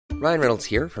Ryan Reynolds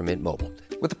here from Mint Mobile.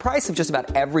 With the price of just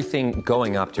about everything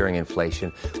going up during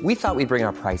inflation, we thought we'd bring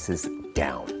our prices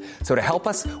down. So to help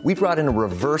us, we brought in a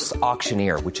reverse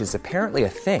auctioneer, which is apparently a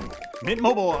thing. Mint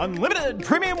Mobile Unlimited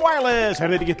Premium Wireless. How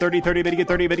to get 30, 30, bit to get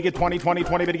 30, bit to get 20, 20,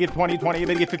 20, bit to get 20, 20,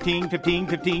 bit to get 15, 15,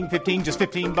 15, 15, just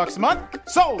 $15 a month?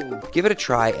 Sold! Give it a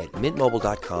try at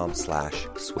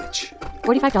mintmobile.com/switch.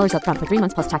 $45 up front for 3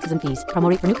 months plus taxes and fees. Promo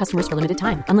rate for new customers for limited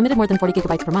time. Unlimited more than 40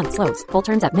 gigabytes per month. Slows full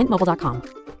terms at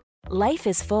mintmobile.com. Life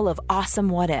is full of awesome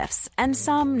what-ifs, and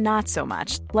some not so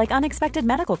much, like unexpected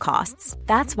medical costs.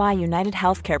 That's why United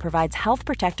Healthcare provides Health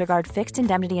Protector Guard fixed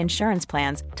indemnity insurance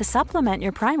plans to supplement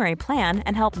your primary plan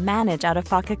and help manage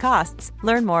out-of-pocket costs.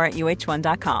 Learn more at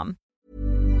uh1.com.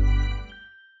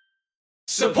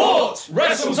 Support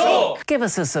Wrestle Talk! Give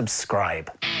us a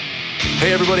subscribe.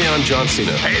 Hey everybody, I'm John Cena.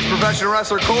 Hey, it's professional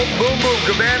wrestler Colt Boom Boom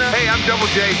Cabana. Hey, I'm Double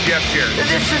J, Jeff Jarrett.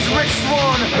 This is Rich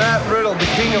Swann. Matt Riddle, the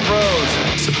King of Bros.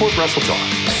 Support Wrestle Talk.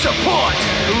 Support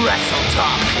Wrestle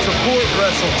Talk. Support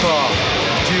Wrestle Talk.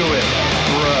 Do it,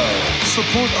 bro.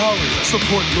 Support Ollie.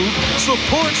 Support Luke.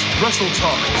 Support Wrestle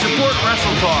Talk. Support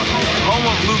Wrestle Talk. Home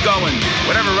of Luke Owen.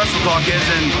 Whatever Wrestle Talk is,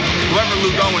 and whoever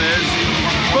Luke Owen is,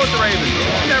 support the Raven.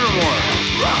 Nevermore.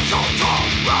 Wrestle Talk.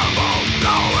 Rambo.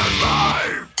 Now it's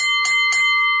live.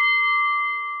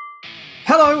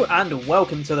 Hello and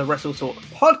welcome to the Wrestle Talk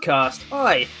podcast.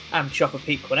 I am Chopper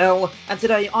Pete Quinnell, and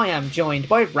today I am joined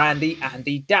by Randy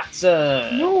Andy Datzer.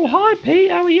 Oh, hi Pete,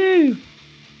 how are you?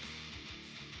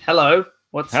 Hello.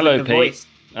 What's Hello, the Pete. voice?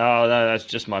 Oh, no, that's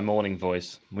just my morning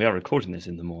voice. We are recording this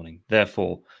in the morning,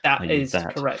 therefore That is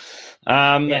correct.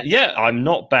 Yes. Yeah, I'm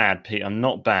not bad, Pete. I'm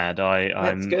not bad.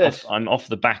 I'm good. I'm off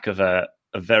the back of a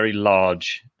very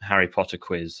large Harry Potter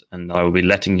quiz, and I will be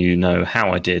letting you know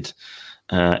how I did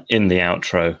in the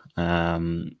outro.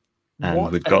 And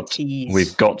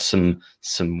we've got some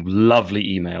lovely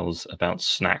emails about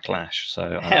Snacklash.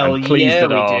 So I'm pleased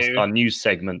that our new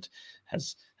segment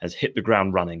has hit the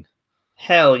ground running.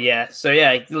 Hell yeah. So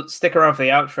yeah, stick around for the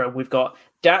outro. We've got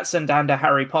Datsun and a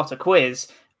Harry Potter quiz.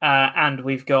 And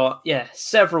we've got,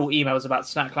 several emails about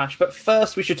Snacklash. But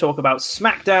first, we should talk about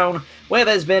SmackDown, where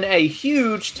there's been a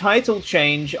huge title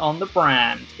change on the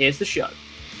brand. Here's the show.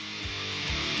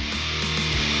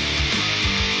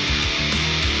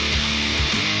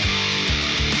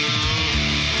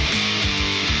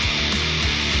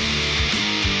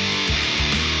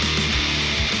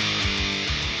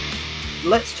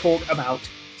 Let's talk about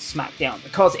SmackDown,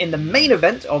 because in the main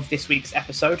event of this week's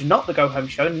episode, not the Go Home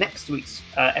Show, next week's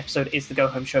episode is the Go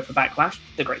Home Show for Backlash,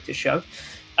 the greatest show,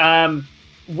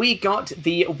 we got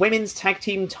the women's tag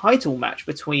team title match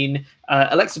between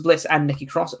Alexa Bliss and Nikki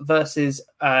Cross versus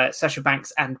Sasha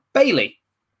Banks and Bayley.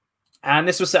 And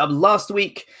this was set up last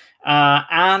week,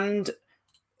 and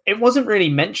it wasn't really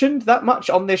mentioned that much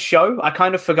on this show. I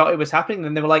kind of forgot it was happening, and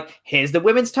then they were like, here's the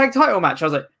women's tag title match. I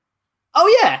was like,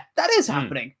 oh yeah, that is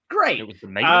happening. Great. It was the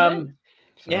main event?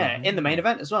 In the main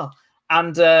event as well.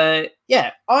 And I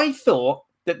thought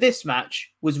that this match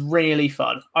was really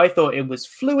fun. I thought it was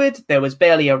fluid. There was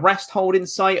barely a rest hold in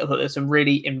sight. I thought there were some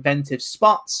really inventive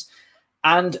spots.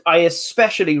 And I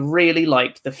especially really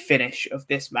liked the finish of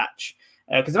this match.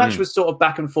 Because the match was sort of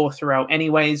back and forth throughout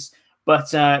anyways.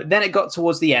 But then it got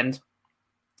towards the end.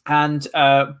 And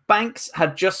Banks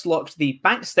had just locked the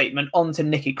bank statement onto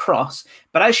Nikki Cross,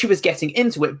 but as she was getting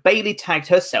into it, Bayley tagged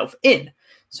herself in.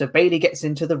 So Bayley gets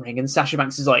into the ring, and Sasha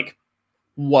Banks is like,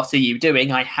 what are you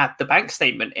doing? I had the bank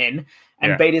statement in.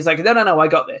 And Bayley's like, no, I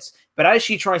got this. But as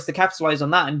she tries to capitalize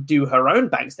on that and do her own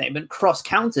bank statement, Cross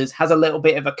counters, has a little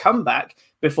bit of a comeback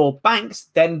before Banks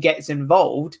then gets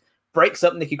involved, breaks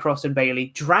up Nikki Cross and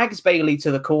Bayley, drags Bayley to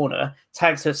the corner,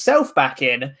 tags herself back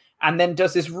in, and then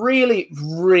does this really,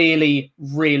 really,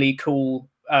 really cool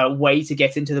way to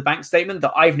get into the bank statement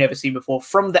that I've never seen before.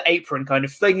 From the apron, kind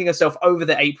of flinging herself over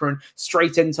the apron,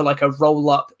 straight into like a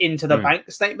roll-up into the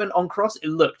bank statement on Cross. It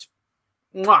looked,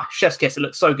 chef's kiss, it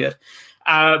looked so good.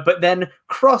 But then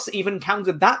Cross even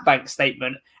countered that bank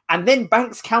statement, and then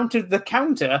Banks countered the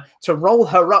counter to roll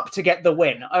her up to get the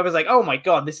win. I was like, oh my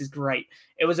God, this is great.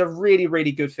 It was a really,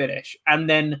 really good finish. And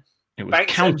then it was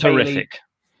counterific.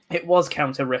 It was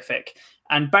counterific.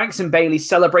 And Banks and Bayley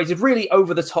celebrated really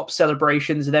over-the-top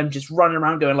celebrations of them just running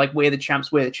around going like, we're the champs,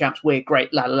 we're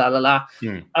great, la, la, la, la, la.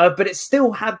 But it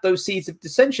still had those seeds of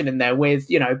dissension in there with,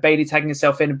 Bayley tagging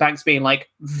herself in and Banks being like,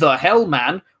 the hell,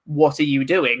 man, what are you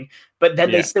doing? But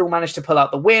then they still managed to pull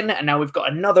out the win, and now we've got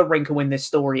another wrinkle in this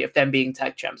story of them being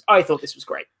tag champs. I thought this was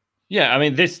great. Yeah,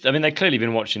 they've clearly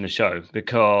been watching the show,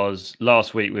 because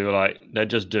last week we were like, they're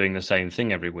just doing the same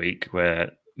thing every week,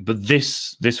 but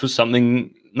this was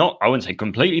something I wouldn't say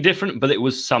completely different, but it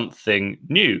was something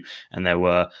new. And there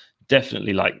were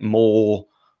definitely like more,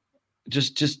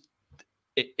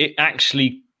 it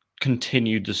actually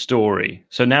continued the story.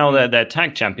 So now they're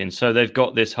tag champions. So they've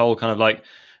got this whole kind of like,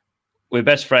 we're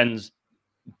best friends.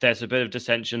 There's a bit of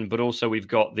dissension, but also we've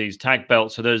got these tag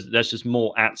belts. So there's just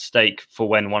more at stake for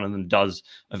when one of them does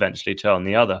eventually turn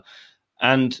the other.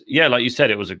 And yeah, like you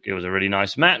said, it was a really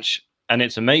nice match. And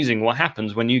it's amazing what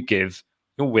happens when you give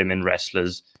your women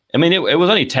wrestlers. I mean, it was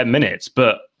only 10 minutes,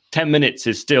 but 10 minutes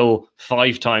is still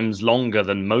 5 times longer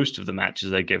than most of the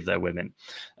matches they give their women.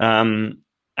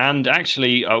 And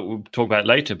actually, we'll talk about it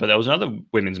later, but there was another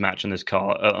women's match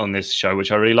on this show,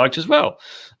 which I really liked as well.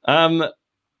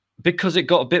 Because it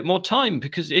got a bit more time.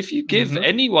 Because if you give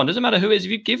anyone, doesn't matter who it is,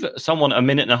 if you give someone a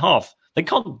minute and a half, they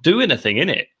can't do anything in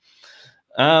it.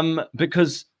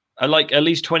 Because like at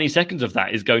least 20 seconds of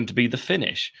that is going to be the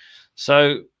finish.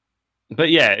 So, but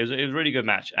yeah, it was a really good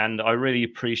match. And I really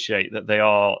appreciate that they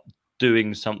are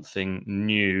doing something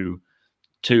new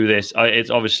to this. It's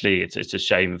obviously, it's a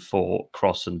shame for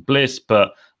Cross and Bliss,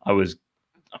 but I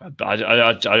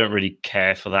don't really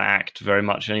care for that act very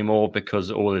much anymore,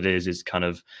 because all it is kind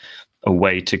of a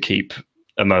way to keep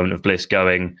a moment of bliss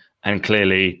going. And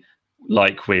clearly,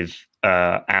 like with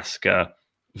Asuka,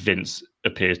 Vince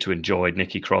appears to enjoy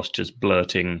Nikki Cross just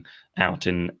blurting out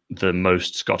in the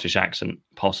most Scottish accent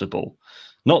possible.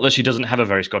 Not that she doesn't have a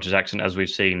very Scottish accent, as we've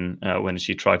seen when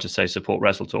she tried to say support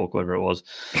Wrestle Talk, whatever it was.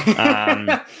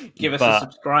 Give us a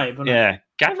subscribe. Yeah,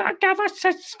 give us a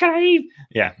subscribe.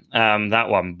 Yeah, that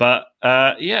one. But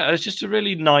yeah, it's just a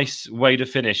really nice way to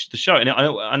finish the show.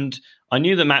 And I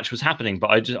knew the match was happening, but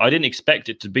I didn't expect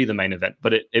it to be the main event.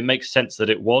 But it makes sense that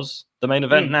it was the main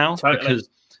event now, totally.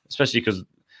 Especially because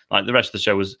like the rest of the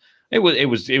show was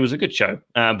a good show,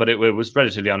 but it was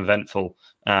relatively uneventful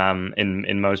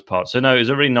in most parts. So no, it was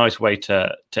a really nice way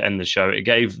to end the show. It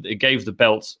gave the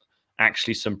belts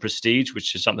actually some prestige,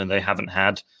 which is something they haven't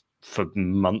had for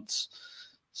months.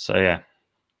 So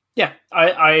yeah,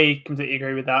 I completely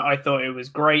agree with that. I thought it was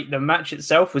great. The match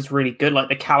itself was really good. Like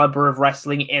the caliber of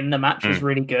wrestling in the match was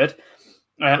really good.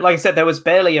 Like I said, there was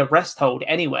barely a rest hold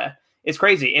anywhere. It's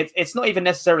crazy. It's not even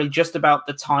necessarily just about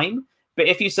the time. But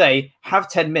if you say, have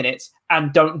 10 minutes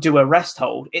and don't do a rest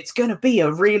hold, it's going to be a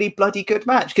really bloody good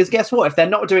match. Because guess what? If they're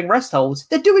not doing rest holds,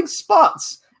 they're doing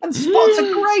spots. And spots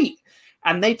are great.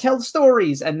 And they tell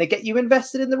stories and they get you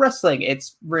invested in the wrestling.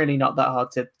 It's really not that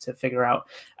hard to figure out.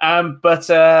 But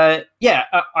yeah,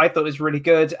 I thought it was really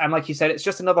good. And like you said, it's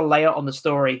just another layer on the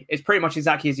story. It's pretty much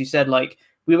exactly as you said. Like,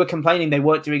 we were complaining they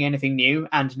weren't doing anything new,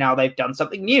 and now they've done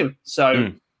something new.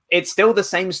 So... It's still the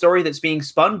same story that's being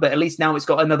spun, but at least now it's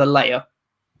got another layer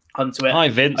onto it. Hi,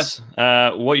 Vince.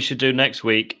 What you should do next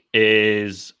week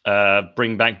is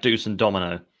bring back Deuce and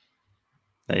Domino.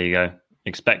 There you go.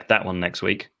 Expect that one next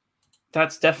week.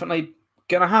 That's definitely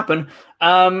going to happen.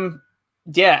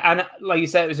 Yeah, and like you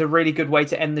said, it was a really good way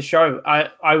to end the show.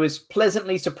 I was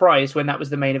pleasantly surprised when that was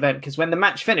the main event, because when the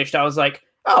match finished, I was like,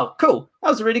 oh, cool.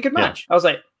 That was a really good match. Yeah. I was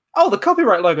like, oh, the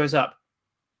copyright logo's up.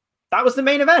 That was the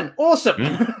main event. Awesome.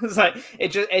 It's like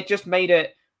it just made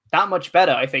it that much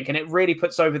better, I think. And it really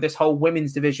puts over this whole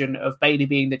women's division of Bayley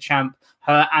being the champ,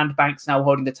 her and Banks now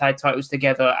holding the tag titles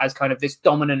together as kind of this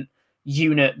dominant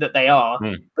unit that they are.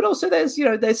 But also there's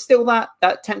still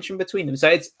that tension between them.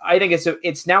 So I think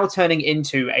it's now turning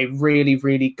into a really,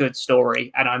 really good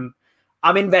story. And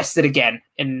I'm invested again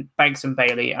in Banks and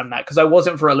Bayley and that, because I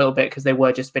wasn't for a little bit, because they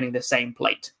were just spinning the same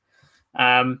plate.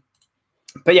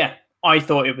 But yeah, I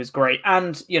thought it was great.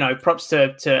 And, props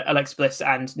to Alexa Bliss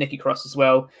and Nikki Cross as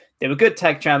well. They were good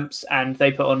tag champs, and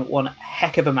they put on one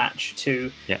heck of a match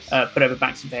to put over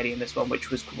Banks and Bayley in this one,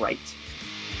 which was great.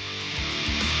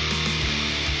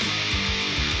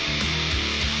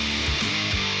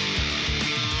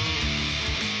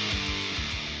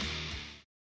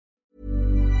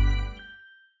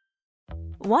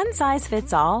 One size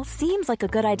fits all seems like a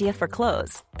good idea for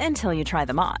clothes until you try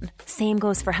them on. Same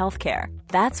goes for healthcare.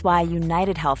 That's why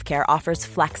United Healthcare offers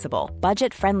flexible,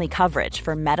 budget-friendly coverage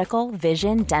for medical,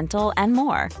 vision, dental, and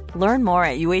more. Learn more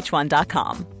at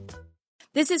UH1.com.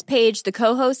 This is Paige, the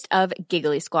co-host of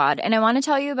Giggly Squad, and I want to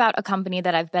tell you about a company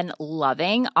that I've been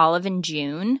loving, Olive &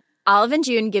 June. Olive &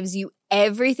 June gives you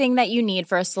everything that you need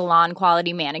for a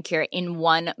salon-quality manicure in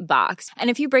one box. And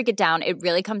if you break it down, it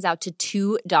really comes out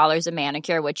to $2 a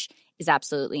manicure, which is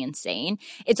absolutely insane.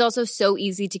 It's also so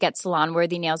easy to get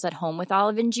salon-worthy nails at home with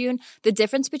Olive & June. The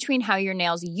difference between how your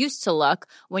nails used to look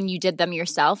when you did them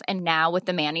yourself and now with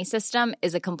the Mani system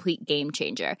is a complete game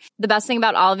changer. The best thing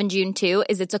about Olive & June, too,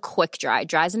 is it's a quick dry.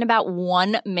 Dries in about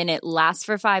 1 minute, lasts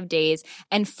for 5 days,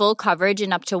 and full coverage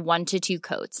in up to 1 to 2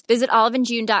 coats. Visit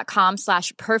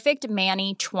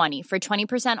oliveandjune.com/perfectmani20 for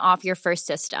 20% off your first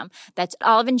system. That's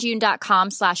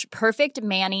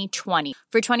oliveandjune.com/perfectmani20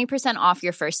 for 20% off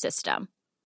your first system.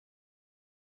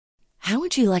 How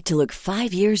would you like to look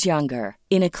 5 years younger?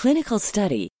 In a clinical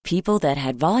study, people that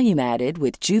had volume added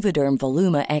with Juvederm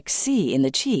Voluma XC in the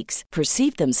cheeks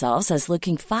perceived themselves as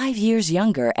looking 5 years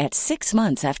younger at 6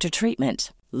 months after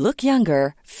treatment. Look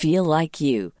younger, feel like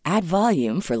you. Add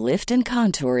volume for lift and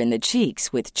contour in the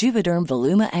cheeks with Juvederm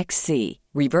Voluma XC.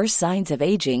 Reverse signs of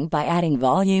aging by adding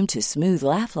volume to smooth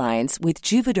laugh lines with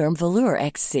Juvederm Volure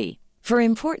XC. For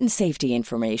important safety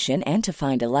information and to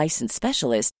find a licensed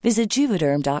specialist, visit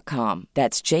Juvederm.com.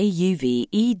 That's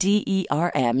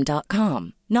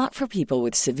JUVEDERM.com. Not for people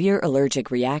with severe allergic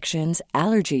reactions,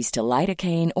 allergies to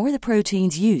lidocaine, or the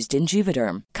proteins used in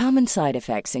Juvederm. Common side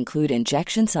effects include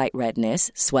injection site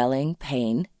redness, swelling,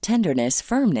 pain, tenderness,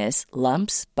 firmness,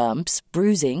 lumps, bumps,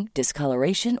 bruising,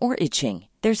 discoloration, or itching.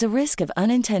 There's a risk of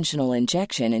unintentional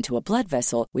injection into a blood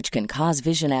vessel, which can cause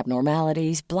vision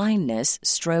abnormalities, blindness,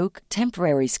 stroke,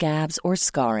 temporary scabs, or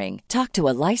scarring. Talk to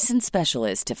a licensed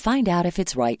specialist to find out if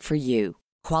it's right for you.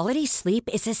 Quality sleep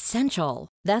is essential.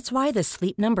 That's why the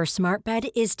Sleep Number Smart Bed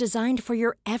is designed for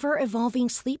your ever-evolving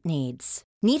sleep needs.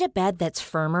 Need a bed that's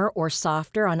firmer or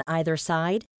softer on either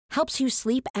side? Helps you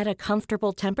sleep at a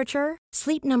comfortable temperature?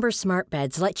 Sleep Number Smart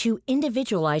Beds let you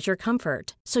individualize your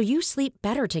comfort, so you sleep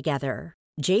better together.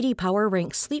 J.D. Power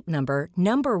ranks Sleep Number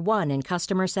number 1 in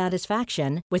customer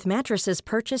satisfaction with mattresses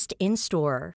purchased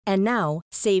in-store. And now,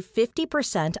 save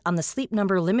 50% on the Sleep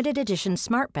Number Limited Edition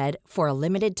Smart Bed for a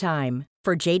limited time.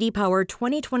 For J.D. Power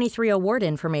 2023 award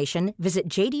information, visit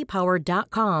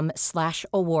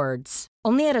jdpower.com/awards.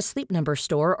 Only at a Sleep Number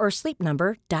store or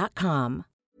sleepnumber.com.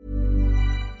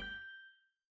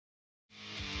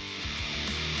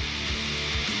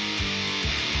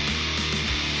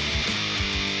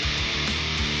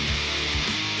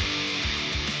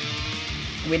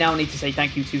 We now need to say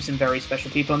thank you to some very special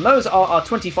people, and those are our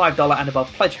 $25 and above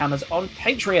pledge hammers on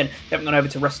Patreon. If you haven't gone over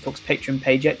to WrestleTalk's Patreon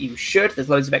page yet, you should. There's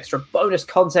loads of extra bonus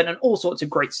content and all sorts of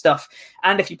great stuff.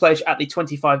 And if you pledge at the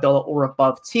 $25 or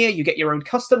above tier, you get your own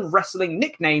custom wrestling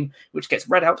nickname, which gets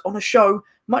read out on a show,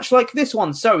 much like this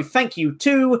one. So thank you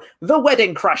to the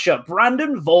Wedding Crasher,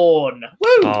 Brandon Vaughn.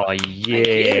 Woo! Oh,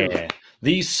 yeah.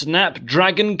 The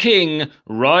Snapdragon King,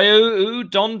 Ryo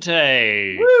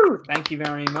Udonte. Woo! Thank you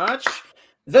very much.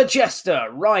 The Jester,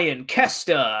 Ryan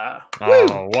Kester. Oh,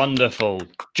 woo! Wonderful.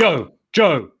 Joe.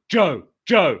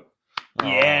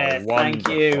 Yes, thank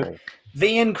you.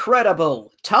 The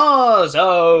Incredible,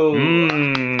 Tarzo.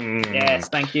 Yes,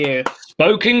 thank you.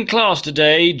 Spoke in class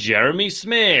today, Jeremy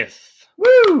Smith.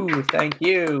 Woo, thank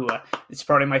you. It's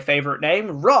probably my favorite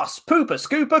name, Ross Pooper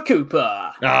Scooper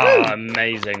Cooper. Oh,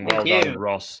 amazing. Well done,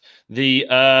 Ross. The,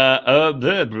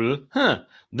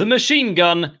 The Machine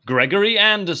Gun, Gregory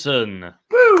Anderson.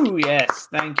 Woo, yes,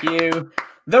 thank you.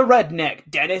 The Redneck,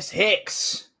 Dennis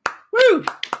Hicks. Woo,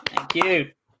 thank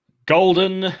you.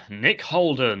 Golden, Nick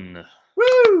Holden.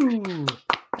 Woo,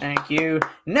 thank you.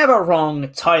 Never Wrong,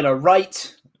 Tyler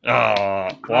Wright. Ah,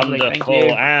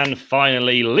 wonderful. And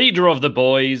finally, leader of the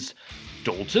boys,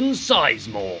 Dalton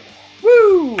Sizemore.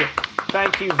 Woo,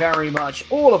 thank you very much.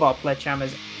 All of our pledge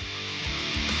hammers.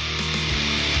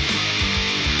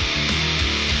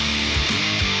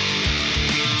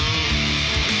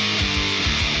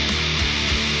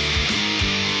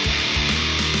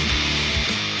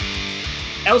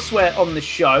 Elsewhere on the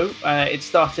show, it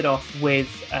started off with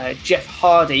Jeff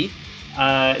Hardy.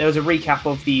 There was a recap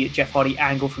of the Jeff Hardy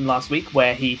angle from last week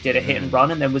where he did a hit and run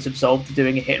and then was absolved of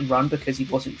doing a hit and run because he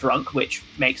wasn't drunk, which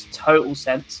makes total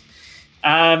sense.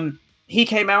 He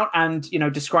came out and,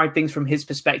 described things from his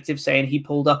perspective, saying he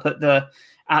pulled up at the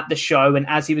show, and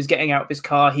as he was getting out of his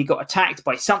car, he got attacked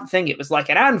by something. It was like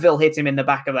an anvil hit him in the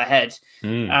back of the head.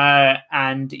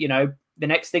 And, the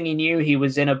next thing he knew, he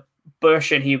was in a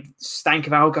bush and he stank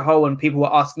of alcohol and people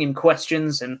were asking him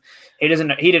questions and he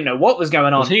didn't know what was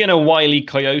going on. Was he in a Wile E.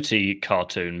 Coyote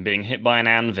cartoon being hit by an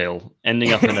anvil,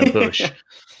 ending up in a bush?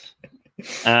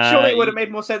 Surely it would have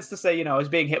made more sense to say, I was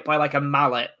being hit by like a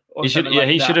mallet. Or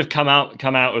he should have come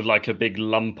out with like a big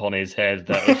lump on his head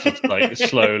that was just like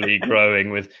slowly growing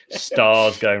with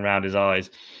stars going around his eyes.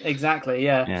 Exactly,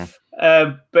 yeah.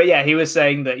 But yeah, he was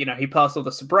saying that, he passed all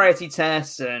the sobriety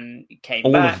tests and he came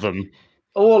back. All of them.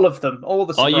 All of them. All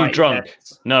the. Are you drunk?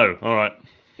 Tests. No. All right.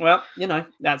 Well,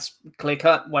 that's clear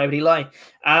cut. Why would he lie?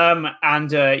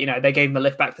 They gave him a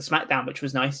lift back to SmackDown, which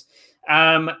was nice.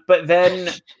 But then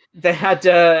they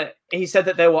had. He said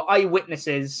that there were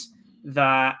eyewitnesses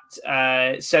that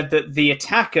said that the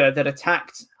attacker that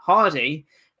attacked Hardy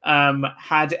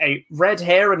had a red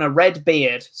hair and a red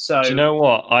beard. So do you know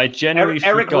what? I genuinely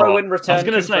Eric forgot. Rowan returned. I was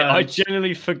going to say I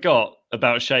genuinely forgot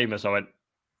about Sheamus. I went,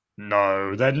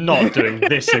 no, they're not doing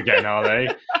this again, are they?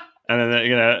 And then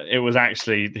it was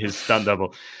actually his stunt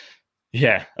double.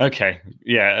 Yeah. Okay.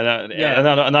 Yeah.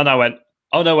 And then I went,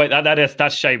 oh no, wait,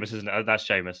 that's Sheamus, isn't it? That's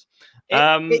Sheamus.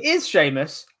 It is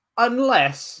Sheamus,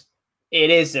 unless it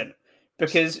isn't,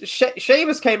 because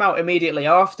Sheamus came out immediately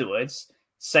afterwards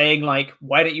saying, like,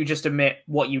 why don't you just admit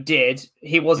what you did?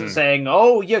 He wasn't saying,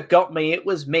 oh, you got me, it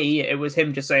was me. It was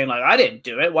him just saying, like, I didn't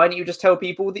do it. Why don't you just tell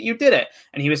people that you did it?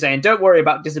 And he was saying, don't worry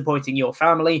about disappointing your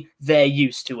family. They're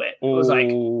used to it. I was like,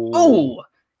 oh,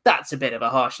 that's a bit of a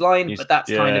harsh line, but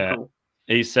that's kind of cool.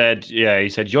 He said,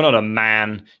 you're not a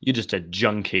man, you're just a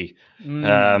junkie.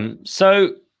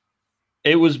 So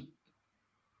it was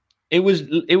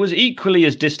equally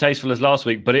as distasteful as last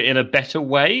week, but in a better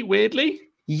way, weirdly.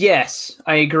 Yes,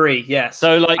 I agree. Yes.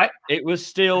 So it was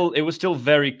still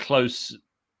very close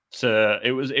to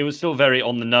it was still very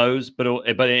on the nose, but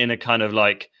in a kind of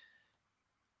like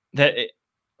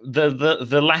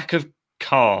the lack of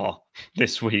car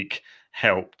this week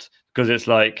helped, because it's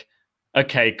like,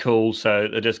 okay, cool. So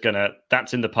they're just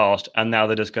that's in the past, and now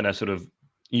they're just gonna sort of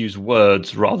use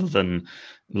words rather than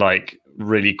like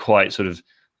really quite sort of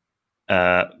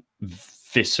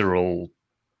visceral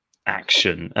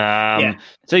action.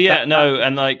 So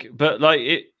and like, but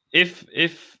like if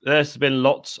there's been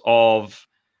lots of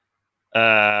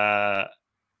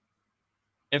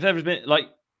if there's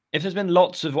been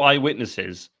lots of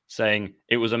eyewitnesses saying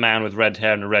it was a man with red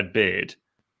hair and a red beard,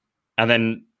 and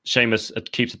then Sheamus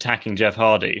keeps attacking Jeff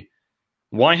Hardy,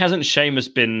 why hasn't Sheamus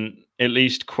been at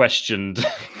least questioned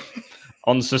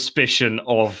on suspicion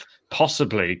of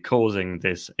possibly causing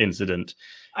this incident?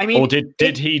 I mean, or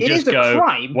did he just go,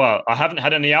 well, I haven't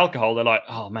had any alcohol? They're like,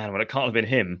 oh man, well, it can't have been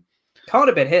him. Can't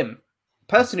have been him. The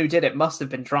person who did it must have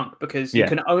been drunk, because you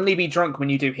can only be drunk when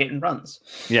you do hit and runs.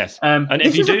 Yes. And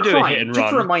if you do a hit and run,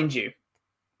 just to remind you.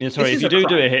 Yeah, sorry, if you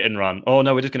do a hit and run, oh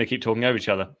no, we're just going to keep talking over each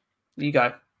other. You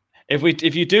go. If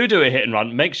you do a hit and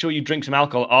run, make sure you drink some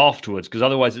alcohol afterwards, because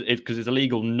otherwise, because it's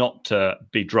illegal not to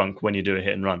be drunk when you do a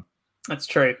hit and run. That's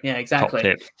true. Yeah, exactly.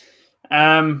 Top tip.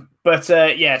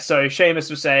 So Sheamus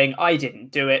was saying, I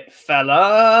didn't do it,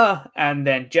 fella. And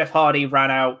then Jeff Hardy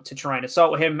ran out to try and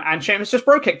assault him, and Sheamus just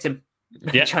bro kicked him,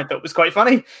 which I thought was quite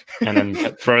funny. And then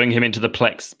kept throwing him into the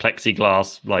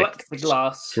plexiglass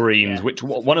screens, which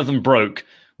one of them broke.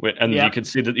 And you could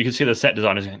see the set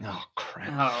designers going, oh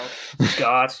crap. Oh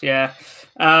God, yeah.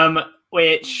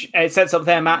 Which it sets up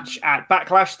their match at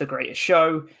Backlash, the greatest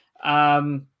show.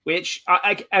 Which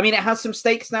I mean, it has some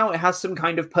stakes now. It has some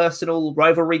kind of personal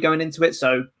rivalry going into it,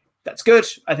 so that's good.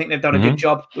 I think they've done a good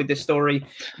job with this story.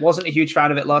 Wasn't a huge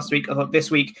fan of it last week. I thought this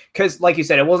week, because like you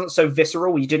said, it wasn't so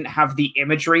visceral. You didn't have the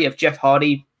imagery of Jeff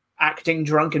Hardy acting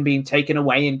drunk and being taken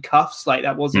away in cuffs. Like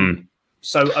that wasn't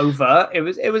so overt. It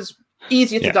was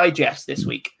easier to digest this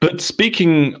week. But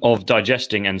speaking of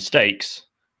digesting and stakes,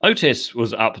 Otis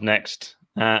was up next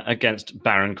against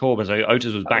Baron Corbin. So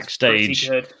Otis was backstage.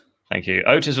 Pretty good. Thank you.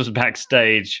 Otis was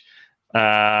backstage,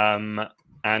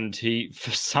 and he,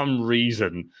 for some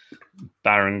reason,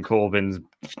 Baron Corbin's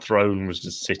throne was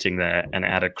just sitting there, and it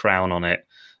had a crown on it.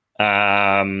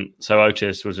 So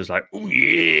Otis was just like, "Oh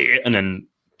yeah," and then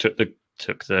took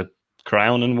the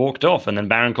crown and walked off. And then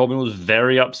Baron Corbin was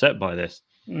very upset by this.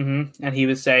 Mm-hmm. And he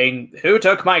was saying, "Who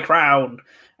took my crown?"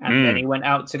 And then he went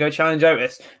out to go challenge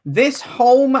Otis. This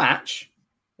whole match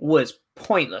was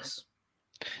pointless.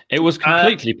 It was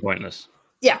completely pointless.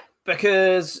 Yeah,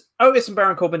 because Otis and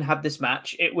Baron Corbin had this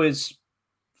match. It was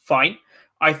fine.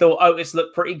 I thought Otis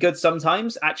looked pretty good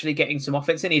sometimes, actually getting some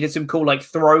offense in. He did some cool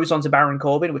throws onto Baron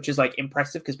Corbin, which is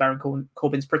impressive because Baron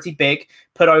Corbin's pretty big.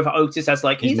 Put over Otis as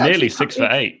he's nearly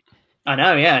 6'8". I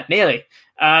know, yeah, nearly.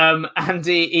 And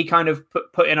he kind of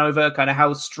put in over kind of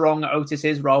how strong Otis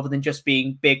is rather than just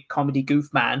being big comedy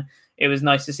goof man. It was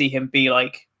nice to see him be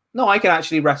like, no, I can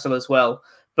actually wrestle as well.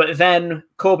 But then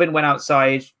Corbin went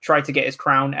outside, tried to get his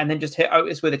crown, and then just hit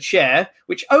Otis with a chair,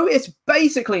 which Otis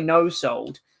basically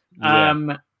no-sold.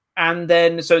 Yeah. And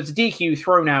then, so it's a DQ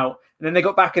thrown out, and then they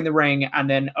got back in the ring, and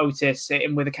then Otis hit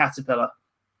him with a caterpillar.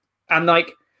 And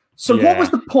what was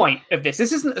the point of this?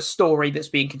 This isn't a story that's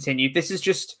being continued. This is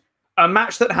just a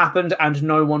match that happened and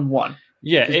no one won.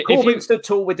 Yeah, Corbin stood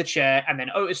tall with the chair, and then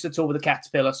Otis stood tall with the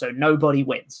caterpillar, so nobody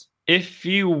wins. If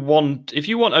you want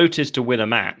Otis to win a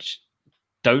match,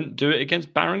 don't do it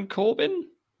against Baron Corbin.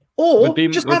 Or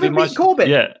just have him beat Corbin.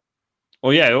 Yeah.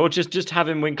 Or just have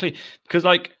him win clean. Because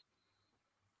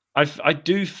I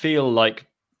do feel like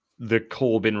the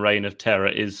Corbin Reign of Terror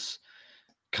is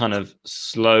kind of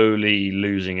slowly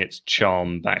losing its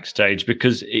charm backstage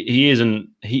because he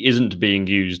isn't being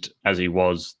used as he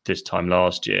was this time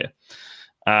last year,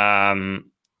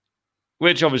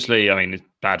 which obviously is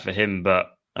bad for him,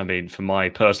 but for my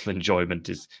personal enjoyment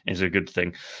is a good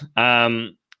thing.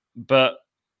 But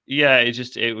yeah,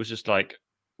 it was just like,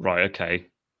 right, okay,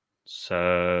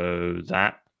 so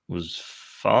that was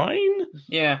fine.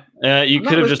 Yeah. You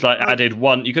could have just added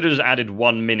one. You could have just added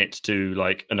 1 minute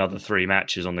to another 3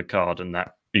 matches on the card, and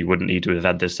that you wouldn't need to have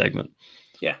had this segment.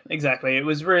 Yeah, exactly. It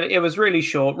was really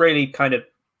short, really kind of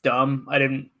dumb. I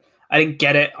didn't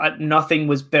get it. Nothing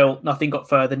was built. Nothing got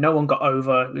further. No one got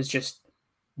over. It was just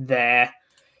there.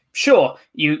 Sure,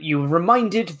 you were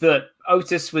reminded that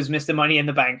Otis was Mr. Money in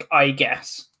the Bank, I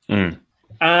guess. Mm.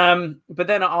 But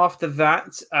then after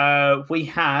that, we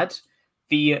had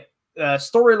the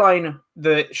storyline,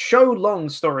 the show-long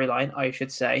storyline, I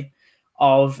should say,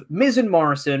 of Miz and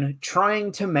Morrison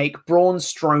trying to make Braun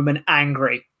Strowman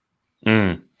angry.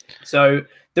 Mm. So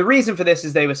the reason for this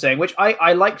is they were saying, which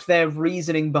I liked their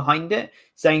reasoning behind it,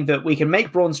 saying that we can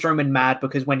make Braun Strowman mad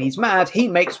because when he's mad, he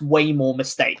makes way more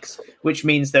mistakes, which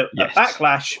means that at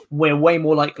Backlash, we're way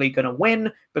more likely going to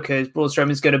win because Braun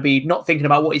Strowman's going to be not thinking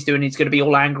about what he's doing. He's going to be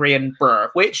all angry and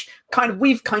brr, which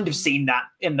we've kind of seen that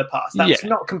in the past. That's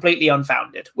not completely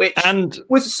unfounded, which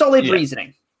was solid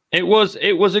reasoning. It was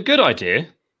a good idea,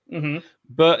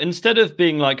 but instead of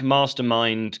being like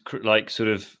mastermind, sort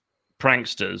of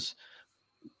pranksters,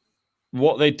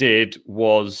 what they did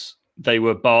was they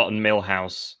were Bart and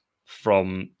Milhouse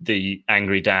from the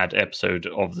Angry Dad episode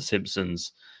of The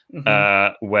Simpsons,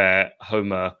 where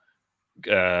Homer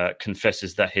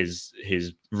confesses that his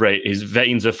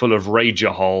veins are full of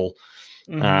Rageahol,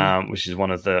 which is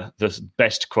one of the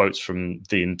best quotes from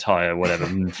the entire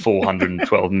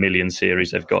 412 million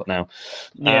series they've got now.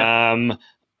 Yeah.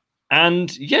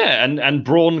 And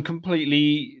Braun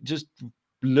completely just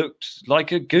looked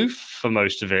like a goof for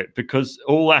most of it because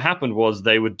all that happened was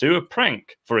they would do a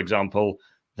prank, for example.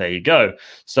 There you go.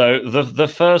 So the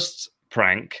first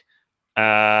prank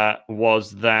was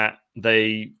that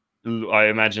I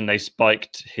imagine they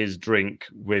spiked his drink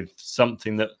with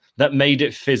something that made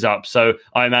it fizz up. So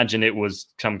I imagine it was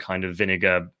some kind of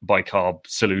vinegar bicarb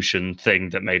solution thing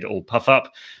that made it all puff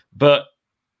up. But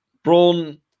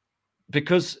Braun,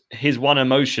 because his one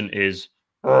emotion is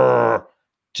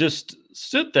just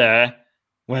stood there,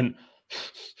 went,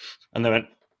 and they went,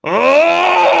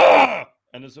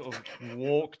 and it sort of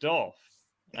walked off.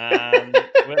 And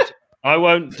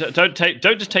don't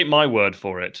just take my word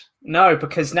for it. No,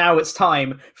 because now it's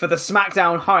time for the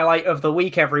SmackDown highlight of the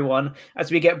week, everyone, as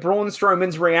we get Braun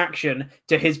Strowman's reaction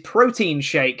to his protein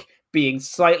shake being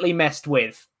slightly messed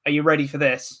with. Are you ready for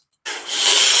this?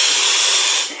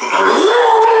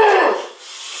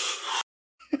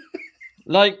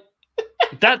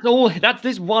 That's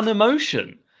this one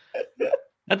emotion.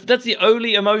 That's the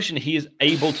only emotion he is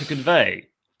able to convey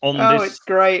on this. Oh, it's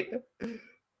great.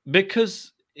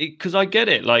 Because I get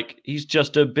it. He's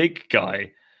just a big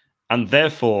guy. And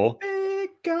therefore,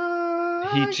 big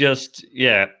guy. He's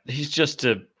just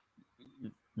a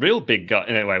real big guy.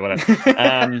 Anyway, whatever.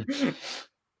 I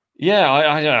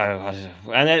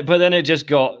know. But then it just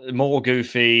got more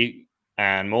goofy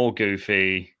and more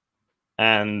goofy.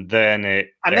 And then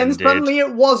then suddenly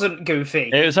it wasn't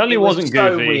goofy. It suddenly wasn't goofy.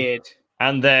 So weird.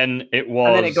 And then it was.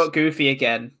 And then it got goofy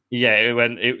again. Yeah, it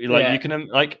went. You can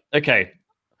okay.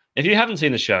 If you haven't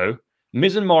seen the show,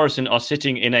 Miz and Morrison are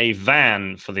sitting in a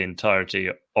van for the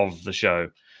entirety of the show.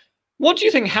 What do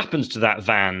you think happens to that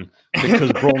van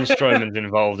because Braun Strowman's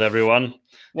involved? Everyone,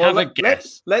 have a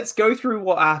guess. Let's go through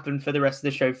what happened for the rest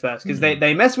of the show first, because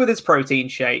they mess with his protein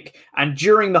shake, and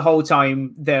during the whole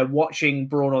time they're watching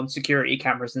Braun on security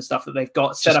cameras and stuff that they've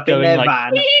got set up in their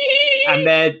van, and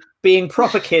they're being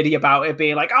proper kiddie about it,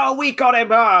 being like, "Oh, we got him!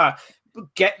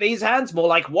 Get these hands, more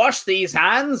like wash these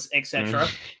hands," etc.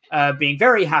 Being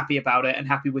very happy about it and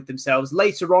happy with themselves.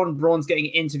 Later on, Braun's getting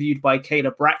interviewed by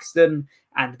Kayla Braxton,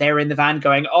 and they're in the van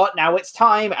going, "Oh, now it's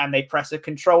time," and they press a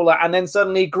controller, and then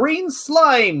suddenly green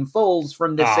slime falls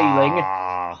from the ceiling,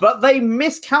 but they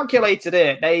miscalculated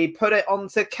it. They put it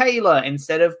onto Kayla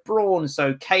instead of Braun,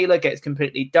 so Kayla gets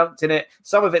completely dunked in it.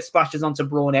 Some of it splashes onto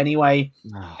Braun anyway,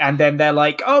 and then they're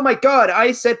like, "Oh my god,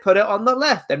 I said put it on the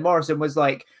left," and Morrison was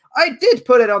like, I did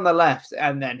put it on the left,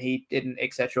 and then he didn't,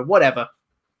 etc. Whatever.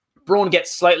 Braun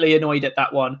gets slightly annoyed at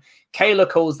that one. Kayla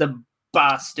calls them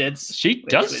bastards. She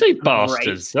does say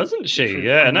bastards, doesn't she?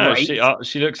 Yeah, no,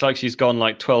 she looks like she's gone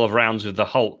like 12 rounds with the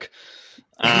Hulk.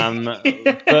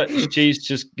 But she's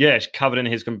just covered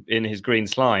in his green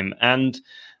slime, and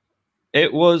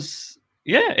it was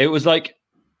like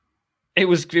it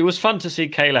was fun to see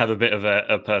Kayla have a bit of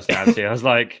a personality. I was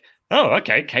like, oh,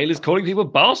 okay, Kayla's calling people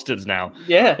bastards now.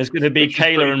 Yeah, it's going to be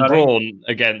Kayla and Braun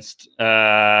against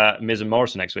Miz and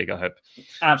Morrison next week. I hope.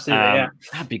 Absolutely, yeah,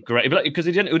 that'd be great. But because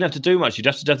he wouldn't have to do much. You'd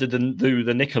just have to do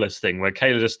the Nicholas thing where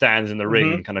Kayla just stands in the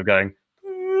ring, kind of going.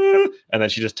 And then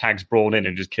she just tags Braun in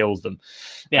and just kills them.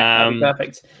 Yeah, that'd be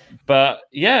perfect. But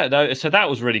yeah, so that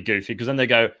was really goofy because then they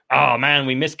go, "Oh man,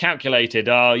 we miscalculated.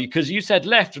 Because you said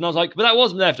left," and I was like, "But that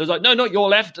wasn't left." I was like, "No, not your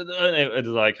left." And it was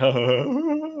like,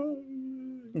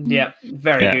 yeah,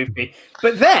 very goofy.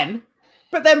 But then,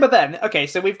 okay,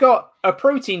 so we've got a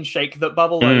protein shake that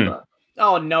bubbled over.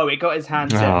 Oh no, it got his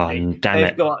hands dirty.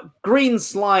 They've got green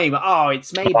slime. Oh,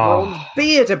 it's made Braun's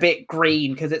beard a bit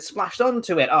green because it splashed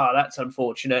onto it. Oh, that's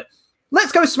unfortunate.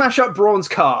 Let's go smash up Braun's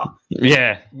car.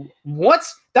 Yeah. What?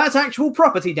 That's actual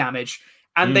property damage.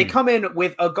 And they come in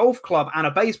with a golf club and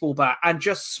a baseball bat and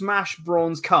just smash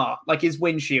Braun's car, like his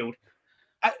windshield.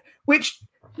 Which,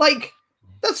 like,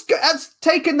 that's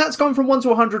gone from 1 to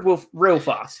 100 real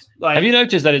fast. Like, have you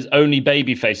noticed that it's only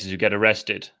baby faces who get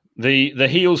arrested? The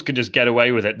heels could just get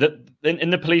away with it.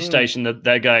 In the police station, that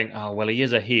they're going, oh well, he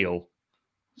is a heel,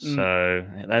 so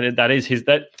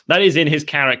that is in his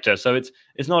character. So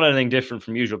it's not anything different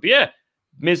from usual. But yeah,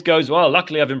 Miz goes, well,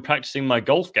 luckily I've been practicing my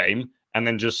golf game, and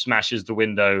then just smashes the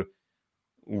window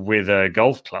with a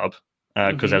golf club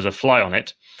because there's a fly on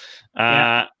it,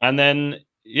 and then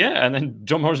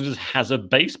John Morrison just has a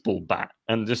baseball bat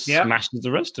and just smashes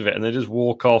the rest of it, and they just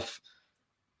walk off.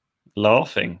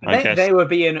 Laughing, I guess. They were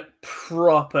being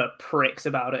proper pricks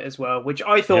about it as well, which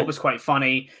I thought was quite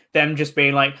funny. Them just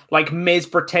being like Miz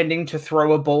pretending to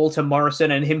throw a ball to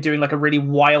Morrison and him doing like a really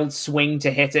wild swing to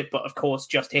hit it, but of course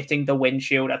just hitting the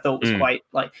windshield. I thought was quite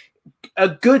like a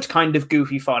good kind of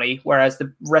goofy funny, whereas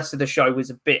the rest of the show was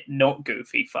a bit not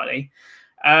goofy funny.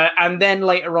 And then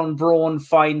later on, Braun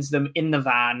finds them in the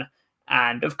van,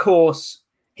 and of course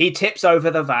he tips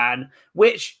over the van,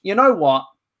 which, you know what?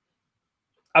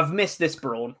 I've missed this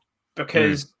Braun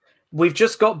because we've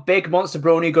just got big monster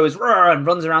Braun who goes and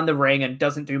runs around the ring and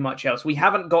doesn't do much else. We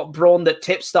haven't got Braun that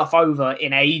tips stuff over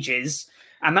in ages,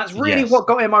 and that's really what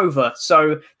got him over.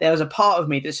 So there was a part of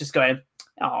me that's just going,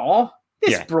 oh,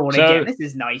 this Braun again. This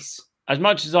is nice. As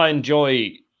much as I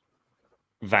enjoy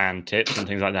van tips and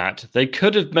things like that, they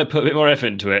could have put a bit more effort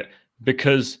into it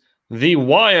because the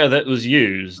wire that was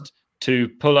used to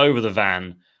pull over the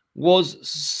van was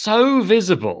so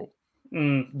visible.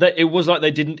 That it was like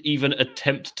they didn't even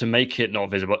attempt to make it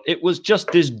not visible. It was just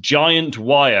this giant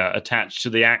wire attached to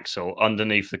the axle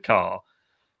underneath the car.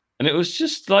 And it was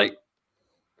just like,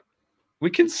 we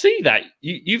can see that.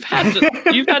 You've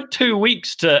had 2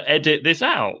 weeks to edit this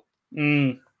out.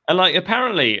 And like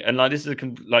apparently, and like this is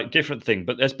a different thing,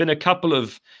 but there's been a couple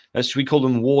of, should we call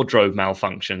them wardrobe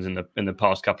malfunctions in the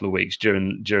past couple of weeks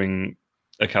during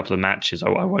a couple of matches. I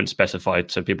won't specify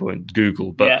so people won't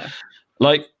Google, but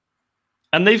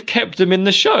and they've kept them in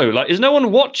the show. Like, is no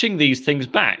one watching these things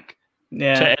back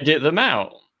to edit them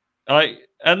out? Like,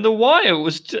 and the wire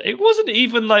it wasn't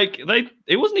even like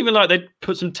they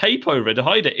put some tape over it to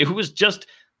hide it. It was just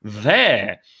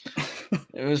there.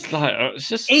 It was like, it's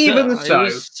just it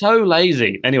was so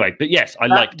lazy. Anyway, but yes, I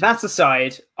liked it. That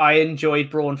aside, I enjoyed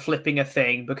Braun flipping a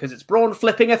thing because it's Braun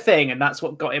flipping a thing, and that's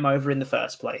what got him over in the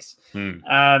first place.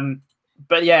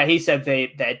 But yeah, he said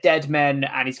they're dead men,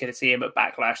 and he's going to see him at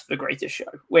Backlash, the greatest show.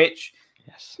 Which,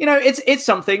 you know, it's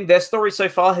something. Their story so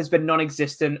far has been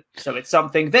non-existent, so it's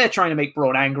something. They're trying to make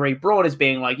Braun angry. Braun is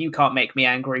being like, "You can't make me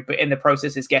angry," but in the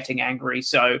process is getting angry.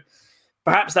 So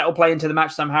perhaps that will play into the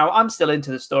match somehow. I'm still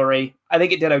into the story. I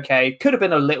think it did okay. Could have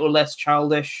been a little less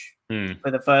childish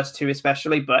for the first two,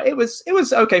 especially, but it was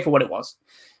okay for what it was.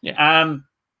 Yeah.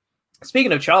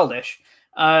 Speaking of childish.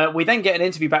 We then get an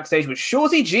interview backstage with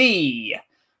Shorty G.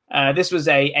 This was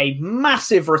a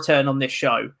massive return on this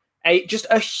show. Just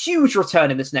a huge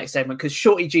return in this next segment because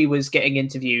Shorty G was getting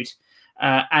interviewed.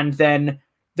 And then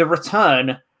the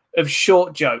return of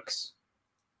short jokes.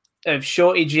 Of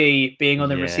Shorty G being on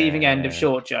the receiving end of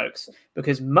short jokes.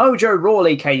 Because Mojo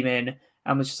Rawley came in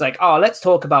and was just like, oh, let's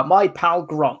talk about my pal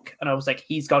Gronk. And I was like,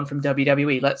 he's gone from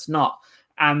WWE. Let's not.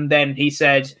 And then he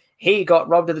said... he got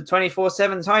robbed of the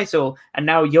 24/7 title, and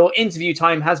now your interview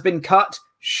time has been cut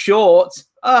short.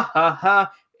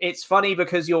 It's funny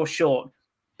because you're short.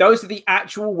 Those are the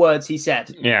actual words he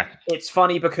said. Yeah. It's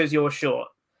funny because you're short.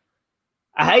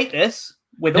 I hate this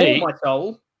with all my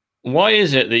soul. Why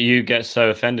is it that you get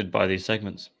so offended by these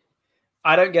segments?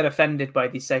 I don't get offended by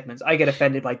these segments. I get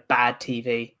offended by bad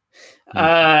TV.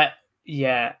 Yeah,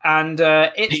 and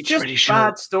it's just really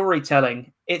bad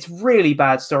storytelling. It's really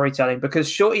bad storytelling because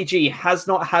Shorty G has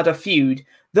not had a feud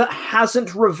that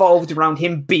hasn't revolved around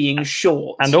him being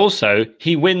short. And also,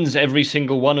 he wins every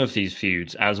single one of these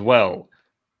feuds as well.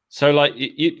 So, like,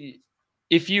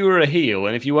 if you were a heel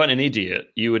and if you weren't an idiot,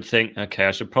 you would think, okay,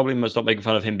 I should probably stop making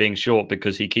fun of him being short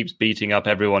because he keeps beating up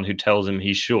everyone who tells him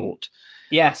he's short.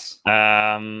 Yes.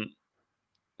 And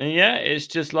yeah, it's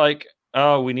just like,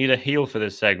 oh, we need a heel for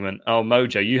this segment. Oh,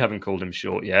 Mojo, you haven't called him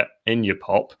short yet in your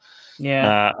pop.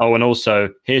 Yeah. And also,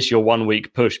 here's your 1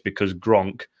 week push because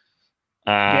Gronk.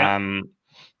 And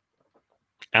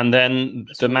then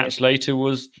the match later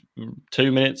was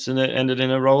 2 minutes and it ended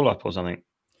in a roll-up or something.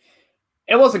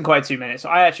 It wasn't quite 2 minutes.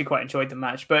 I actually quite enjoyed the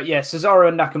match. But yeah, Cesaro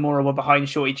and Nakamura were behind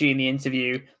Shorty G in the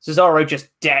interview. Cesaro just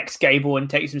decks Gable and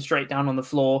takes him straight down on the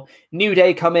floor. New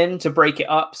Day come in to break it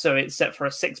up. So it's set for a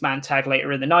 6-man tag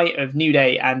later in the night of New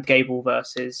Day and Gable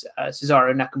versus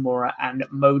Cesaro, Nakamura, and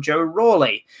Mojo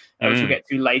Rawley, which we'll get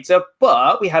to later.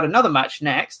 But we had another match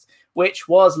next, which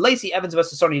was Lacey Evans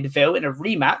versus Sonya Deville in a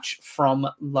rematch from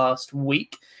last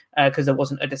week because there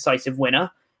wasn't a decisive winner.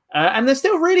 And there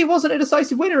still really wasn't a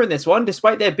decisive winner in this one,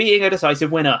 despite there being a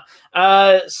decisive winner.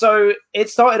 So it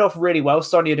started off really well.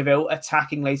 Sonya Deville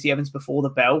attacking Lacey Evans before the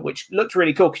bell, which looked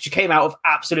really cool because she came out of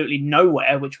absolutely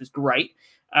nowhere, which was great.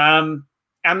 And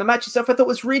the match itself I thought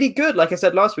was really good. Like I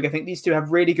said last week, I think these two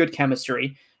have really good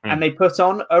chemistry and they put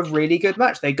on a really good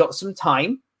match. They got some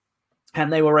time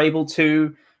and they were able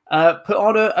to put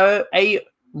on a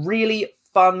really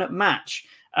fun match.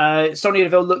 Sonya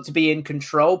Deville looked to be in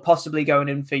control, possibly going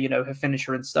in for, her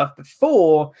finisher and stuff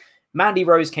before Mandy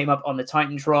Rose came up on the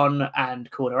Titantron and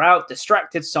called her out,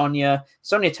 distracted Sonya.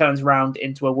 Sonya turns around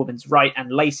into a woman's right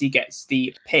and Lacey gets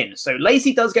the pin. So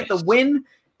Lacey does get the win,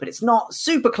 but it's not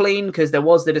super clean because there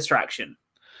was the distraction.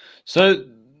 So,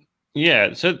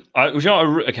 yeah. So, so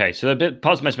the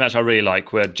parts of this match I really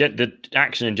like were the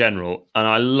action in general, and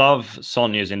I love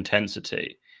Sonya's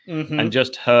intensity and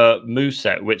just her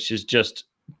moveset, which is just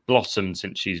blossomed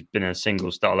since she's been in a single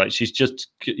star. Like she's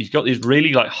got these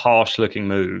really like harsh looking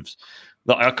moves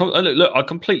that are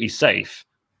completely safe,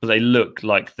 but they look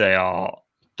like they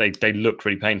look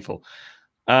really painful.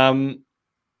 There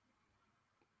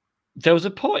was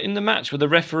a point in the match where the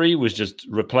referee was just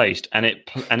replaced and it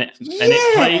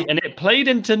played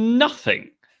into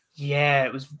nothing. Yeah,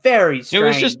 it was very strange. It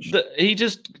was just he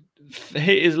just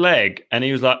hit his leg and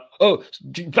he was like, oh,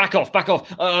 back off.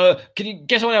 Can you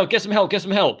get someone else? Get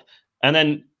some help. And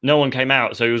then no one came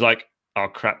out. So he was like, oh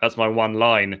crap, that's my one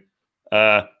line.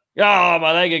 My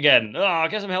leg again.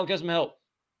 Get some help.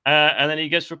 And then he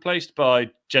gets replaced by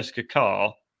Jessica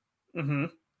Carr,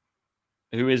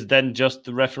 who is then just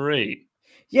the referee.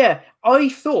 Yeah, I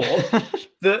thought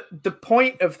that the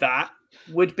point of that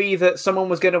would be that someone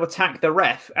was going to attack the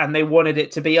ref and they wanted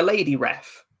it to be a lady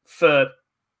ref for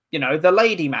the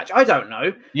lady match. I don't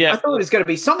know. Yeah. I thought it was going to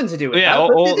be something to do with that,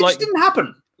 but it just didn't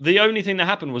happen. The only thing that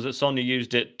happened was that Sonya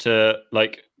used it to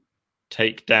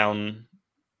take down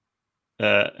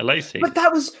Lacey. But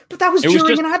that was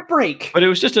during an ad break. But it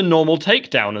was just a normal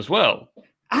takedown as well.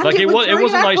 And it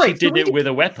wasn't like she did it with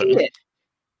a weapon.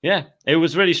 Yeah, it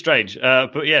was really strange.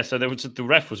 But yeah, so the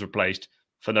ref was replaced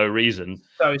for no reason.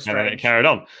 So strange. And then it carried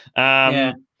on.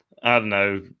 I don't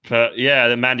know. But yeah,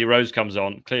 then Mandy Rose comes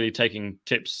on, clearly taking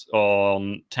tips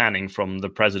on tanning from the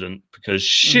president because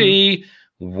she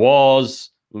was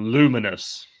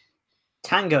luminous.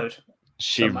 Tangoed.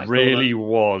 She really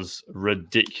was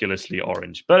ridiculously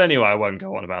orange. But anyway, I won't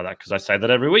go on about that because I say that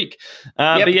every week.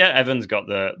 But yeah, Evans got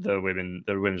the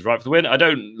women's right for the win. I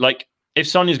don't like if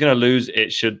Sonya's going to lose,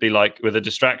 it should be like with a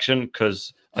distraction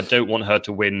because I don't want her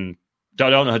to win. I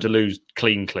don't want her to lose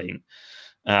clean.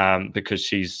 Because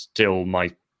she's still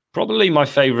probably my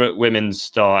favorite women's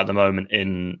star at the moment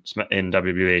in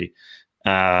WWE.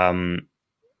 I'm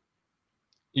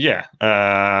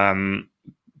gonna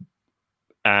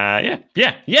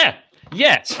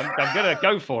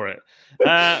go for it.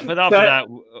 But after that,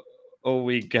 all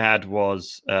we had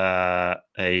was a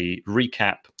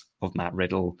recap of Matt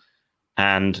Riddle,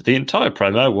 and the entire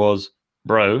promo was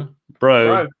bro.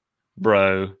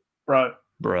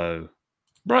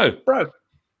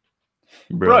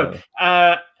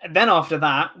 Then after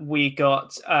that, we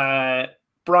got Daniel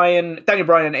Bryan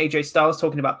and AJ Styles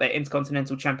talking about their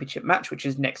Intercontinental Championship match, which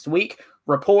is next week.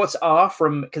 Reports are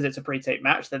because it's a pre-tape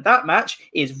match, that match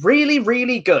is really,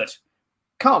 really good.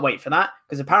 can't wait for that,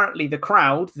 because apparently the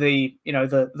crowd, the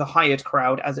hired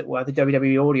crowd, as it were, the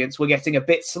WWE audience, were getting a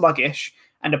bit sluggish,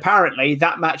 and apparently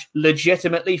that match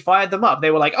legitimately fired them up.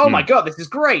 They were like, "Oh my god, this is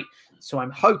great!" So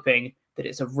I'm hoping that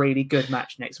it's a really good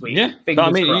match next week. Yeah, but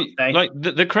I mean,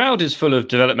 the crowd is full of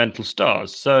developmental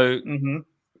stars, so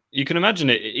you can imagine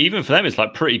it. Even for them, it's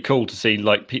like pretty cool to see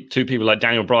like two people like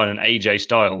Daniel Bryan and AJ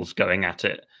Styles going at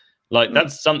it. Like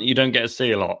that's something you don't get to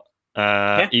see a lot.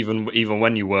 Even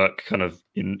when you work kind of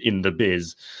in the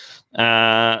biz.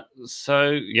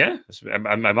 So yeah,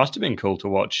 it must have been cool to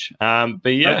watch. But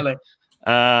yeah,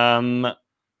 totally.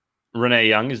 Renee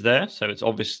Young is there, so it's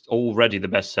already the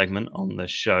best segment on the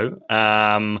show.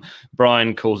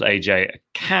 Brian calls AJ a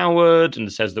coward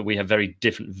and says that we have very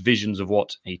different visions of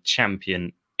what a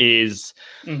champion is.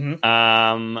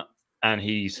 And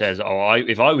he says,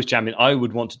 if I was champion, I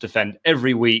would want to defend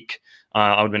every week.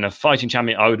 I would have been a fighting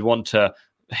champion. I would want to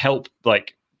help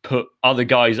like put other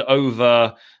guys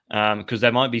over because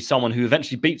there might be someone who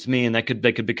eventually beats me and they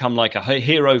could become like a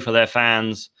hero for their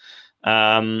fans.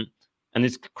 And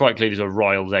it's quite clearly sort of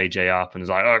riles AJ up and is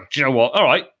like, oh, do you know what? All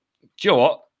right. Do you know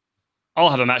what? I'll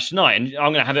have a match tonight and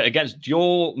I'm going to have it against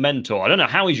your mentor. I don't know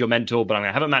how he's your mentor, but I'm going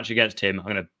to have a match against him. I'm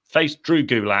going to face Drew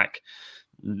Gulak.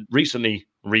 Recently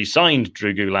re-signed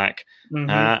Drew Gulak.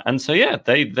 And so, yeah,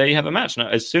 they have a match. Now,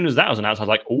 as soon as that was announced, I was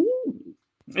like, ooh.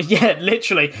 Yeah,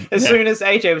 literally. As soon as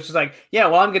AJ was just like, yeah,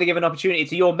 well, I'm going to give an opportunity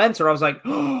to your mentor, I was like,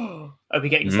 oh, are we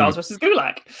getting Styles versus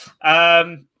Gulak?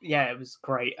 Yeah, it was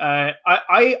great.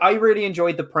 I really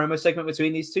enjoyed the promo segment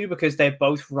between these two because they're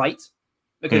both right.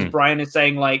 Because Brian is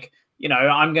saying, like, you know,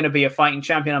 I'm going to be a fighting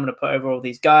champion. I'm going to put over all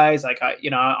these guys. Like,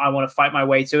 I want to fight my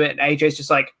way to it. And AJ's just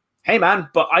like, hey, man,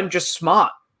 but I'm just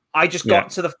smart. I just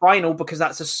got to the final because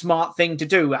that's a smart thing to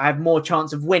do. I have more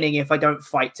chance of winning if I don't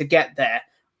fight to get there.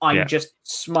 I'm just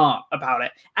smart about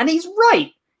it. And he's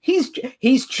right. He's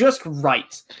just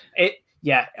right. I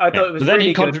thought it was but then really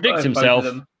he contradicts good himself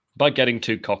by getting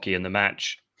too cocky in the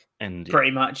match. And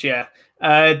pretty much, yeah.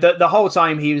 The whole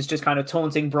time he was just kind of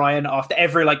taunting Brian. After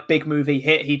every like big move he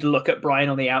hit, he'd look at Brian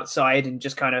on the outside and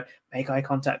just kind of make eye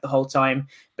contact the whole time.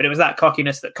 But it was that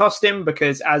cockiness that cost him,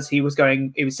 because as he was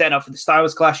setting up for the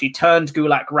Styles Clash, he turned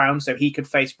Gulak round so he could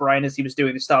face Brian as he was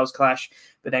doing the Styles Clash.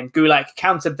 But then Gulak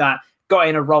countered that, got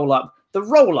in a roll-up. The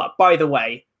roll-up, by the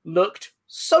way, looked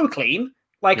so clean.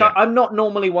 Like, I'm not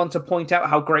normally one to point out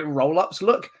how great roll-ups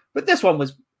look, but this one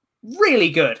was really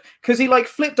good because he like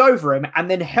flipped over him and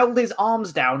then held his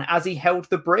arms down as he held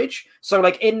the bridge. So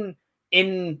like in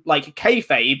like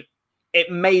kayfabe, it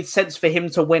made sense for him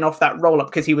to win off that roll up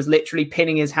because he was literally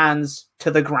pinning his hands to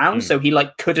the ground, so he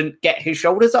like couldn't get his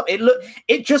shoulders up.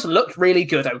 It just looked really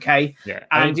good. Okay,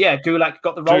 Gulak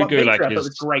got the roll up victory. I thought it was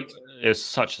great. Is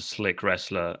such a slick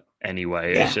wrestler.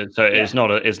 Anyway, it's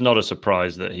not a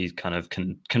surprise that he kind of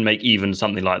can make even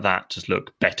something like that just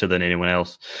look better than anyone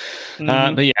else.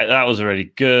 But yeah, that was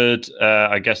really good.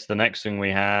 I guess the next thing we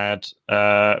had,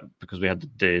 because we had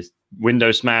the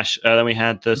window smash, then we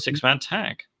had the 6-man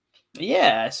tag.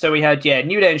 Yeah, so we had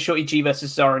New Day and Shorty G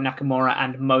versus Cesaro, Nakamura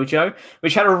and Mojo,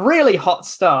 which had a really hot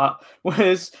start.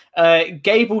 Was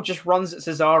Gable just runs at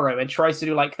Cesaro and tries to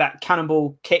do like that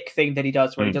cannonball kick thing that he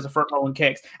does where he does a front roll and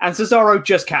kicks, and Cesaro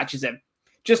just catches him,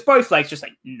 just both legs, just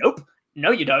like, nope,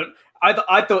 no you don't.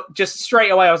 I thought just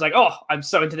straight away I was like, oh, I'm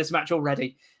so into this match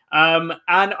already. And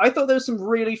I thought there was some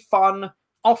really fun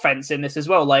offense in this as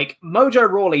well, like Mojo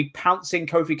Rawley pouncing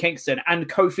Kofi Kingston and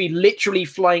Kofi literally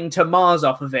flying to Mars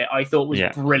off of it. I thought was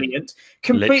brilliant.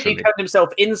 Completely turned himself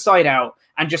inside out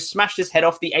and just smashed his head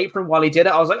off the apron while he did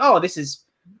it. I was like, oh,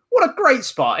 what a great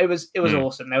spot. It was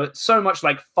awesome. There was so much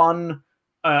like fun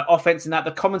offense in that.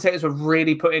 The commentators were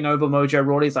really putting over Mojo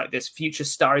Rawley as like this future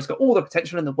star. He's got all the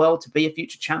potential in the world to be a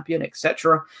future champion,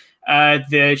 etc.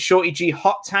 The Shorty G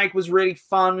hot tag was really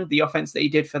fun. The offense that he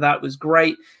did for that was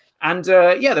great. And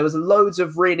there was loads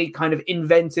of really kind of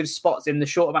inventive spots in the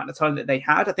short amount of time that they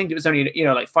had. I think it was only,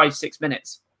 like 5-6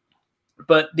 minutes.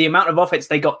 But the amount of offense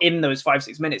they got in those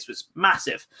 5-6 minutes was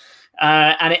massive.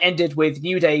 And it ended with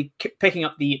New Day picking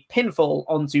up the pinfall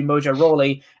onto Mojo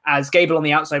Rawley as Gable on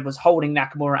the outside was holding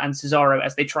Nakamura and Cesaro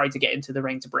as they tried to get into the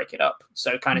ring to break it up.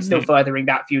 So kind of still furthering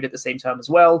that feud at the same time as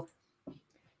well.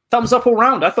 Thumbs up all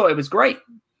round. I thought it was great.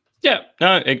 Yeah,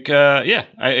 no,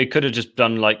 it could have just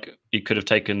done like, you could have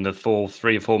taken the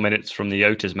 3 or 4 minutes from the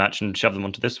Otis match and shoved them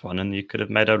onto this one, and you could have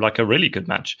made a really good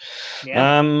match.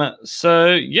 Yeah.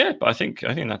 But I think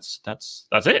that's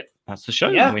it. That's the show.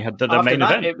 Yeah. We had the main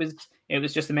event. It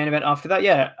was just the main event after that.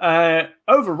 Yeah.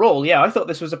 Overall, I thought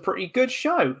this was a pretty good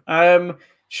show.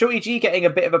 Shorty G getting a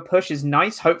bit of a push is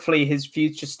nice. Hopefully his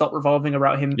feuds just stop revolving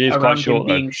around him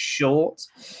being short.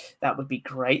 That would be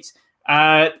great.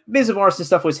 Miz and Morrison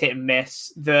stuff was hit and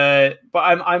miss. But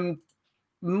I'm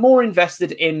more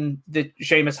invested in the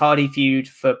Sheamus Hardy feud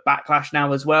for Backlash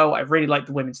now as well. I really like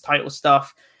the women's title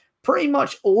stuff. Pretty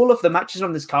much all of the matches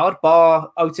on this card,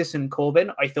 bar Otis and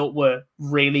Corbin, I thought were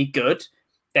really good.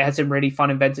 They had some really fun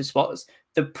inventive spots.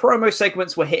 The promo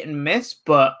segments were hit and miss,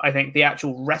 but I think the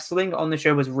actual wrestling on the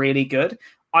show was really good.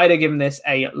 I'd have given this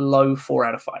a low 4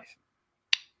 out of 5.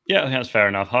 Yeah, I think that's fair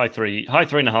enough. High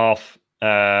 3.5,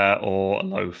 or a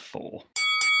low 4.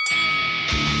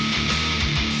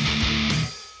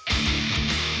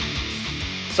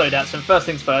 So, Datsun, first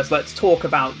things first, let's talk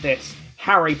about this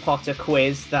Harry Potter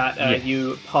quiz that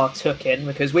you partook in,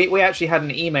 because we actually had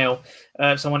an email,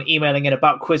 someone emailing in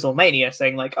about Quizlemania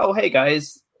saying like, oh, hey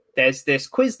guys, there's this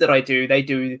quiz that I do. They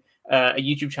do a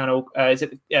YouTube channel. Is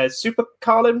it Super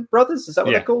Carlin Brothers? Is that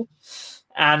what they're called?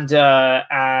 And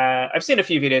I've seen a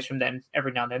few videos from them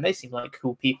every now and then. They seem like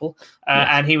cool people.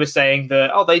 And he was saying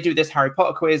that, they do this Harry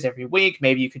Potter quiz every week.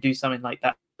 Maybe you could do something like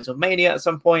that Quizlemania at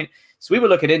some point. So we were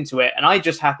looking into it, and I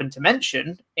just happened to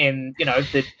mention in,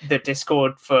 the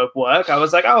Discord for work, I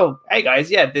was like, oh, hey guys,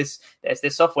 there's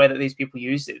this software that these people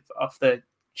use off the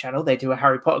channel. They do a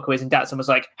Harry Potter quiz, and Datsun was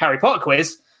like, Harry Potter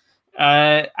quiz?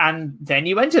 And then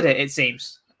you entered it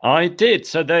seems. I did.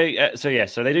 So they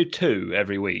do 2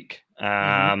 every week.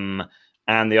 And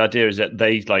the idea is that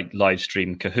they live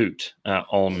stream Kahoot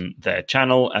on their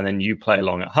channel, and then you play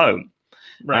along at home.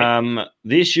 Right.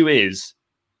 The issue is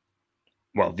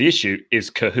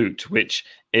Kahoot, which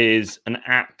is an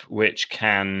app which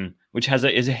is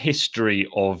a history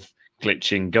of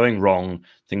glitching, going wrong,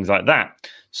 things like that.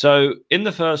 So in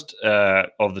the first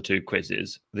of the 2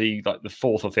 quizzes, the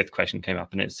 4th or 5th question came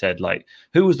up, and it said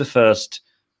who was the first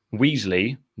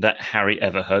Weasley that Harry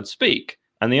ever heard speak?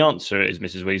 And the answer is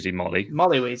Mrs. Weasley, Molly.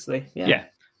 Molly Weasley, yeah.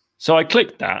 So I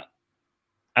clicked that,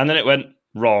 and then it went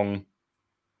wrong.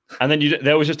 And then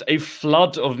there was just a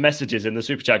flood of messages in the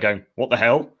super chat going, what the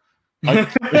hell?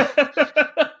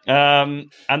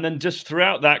 And then just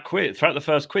throughout the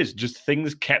first quiz, just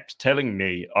things kept telling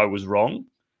me I was wrong.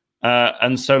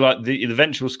 And so the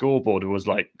eventual scoreboard was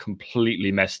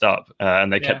completely messed up,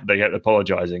 and they kept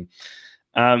apologizing.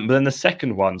 But then the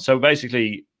second one, so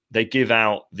basically they give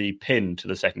out the pin to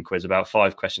the second quiz about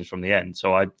 5 questions from the end.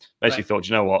 So I basically thought,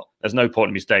 you know what? There's no point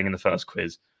in me staying in the first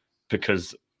quiz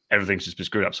because everything's just been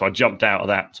screwed up. So I jumped out of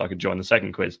that so I could join the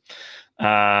second quiz.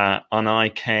 And I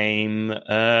came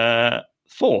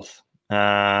 4th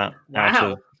out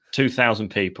of 2,000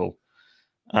 people.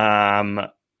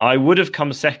 I would have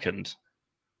come second.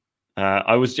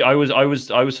 I was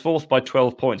 4th by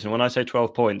 12 points. And when I say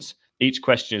 12 points, each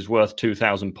question is worth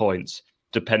 2,000 points,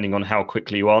 depending on how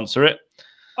quickly you answer it.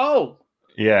 Oh.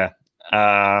 Yeah.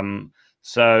 But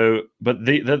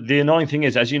the annoying thing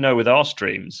is, as you know, with our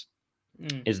streams,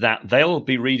 is that they'll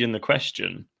be reading the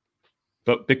question,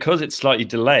 but because it's slightly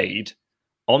delayed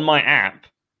on my app,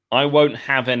 I won't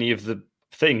have any of the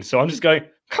things. So I'm just going,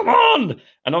 come on.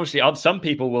 And obviously some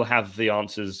people will have the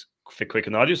answers quicker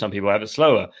than I do. Some people have it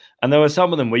slower. And there were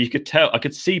some of them where you could tell, I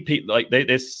could see people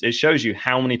it shows you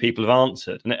how many people have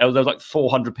answered. And there was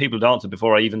 400 people had answered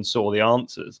before I even saw the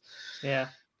answers. Yeah.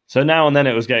 So now and then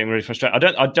it was getting really frustrating.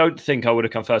 I don't think I would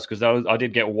have come first because I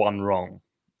did get one wrong.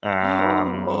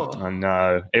 I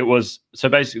know it was. So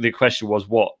basically the question was,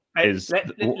 what is...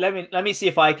 Let me see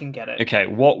if I can get it. Okay.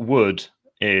 What wood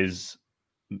is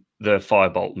the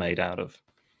firebolt made out of?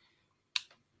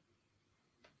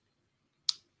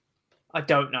 I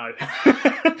don't know.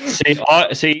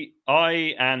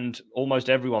 I and almost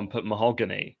everyone put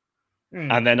mahogany,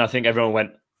 and then I think everyone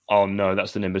went, "Oh no,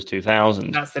 that's the Nimbus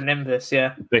 2000." That's the Nimbus,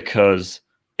 yeah, because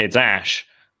it's ash,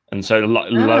 and so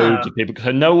loads of people.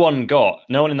 So no one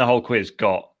in the whole quiz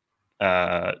got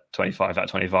 25 out of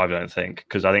 25. I don't think,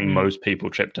 because I think most people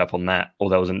tripped up on that. Or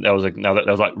there was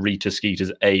Rita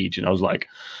Skeeter's age, and I was like,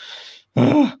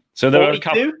 oh. So there 42? Were a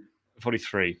couple.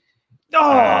 43.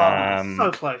 Oh,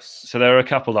 so close. So there were a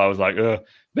couple that I was like, ugh.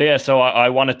 But yeah, so I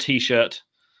won a T-shirt.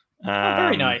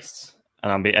 Very nice.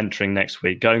 And I'll be entering next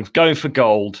week, going for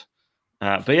gold.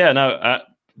 But yeah, no.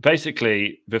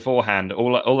 Basically, beforehand,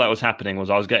 all that was happening was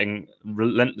I was getting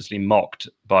relentlessly mocked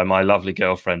by my lovely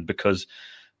girlfriend because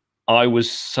I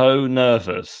was so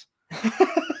nervous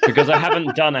because I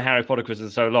haven't done a Harry Potter quiz in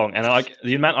so long, and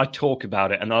the amount I talk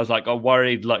about it, and I was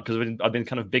worried, because I've been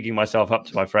kind of bigging myself up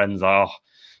to my friends. I'm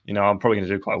probably going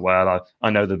to do quite well. I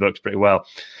know the books pretty well.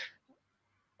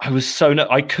 I was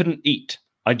I couldn't eat.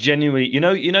 I genuinely, you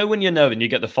know, when you're nervous and you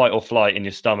get the fight or flight in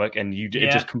your stomach, and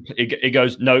it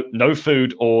goes no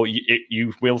food, or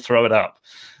you will throw it up.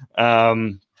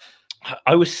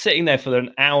 I was sitting there for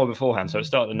an hour beforehand, so it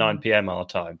started at 9 p.m. our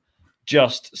time,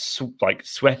 just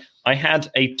sweat. I had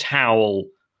a towel.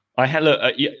 I had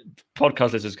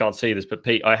podcast listeners can't see this, but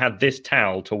Pete, I had this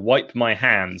towel to wipe my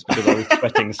hands because I was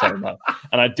sweating so much,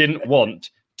 and I didn't want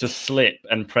to slip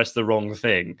and press the wrong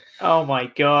thing. Oh my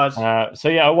god! So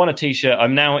yeah, I want a T-shirt.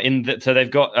 I'm now so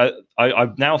they've got. I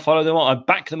now follow them on. I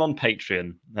back them on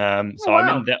Patreon.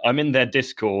 I'm in their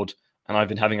Discord, and I've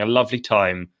been having a lovely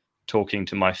time talking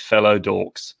to my fellow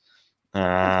dorks.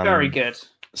 Very good.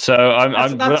 So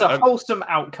that's a wholesome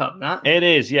outcome. That it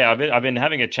is. Yeah, I've been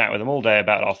having a chat with them all day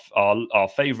about our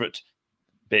favorite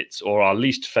bits or our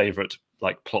least favorite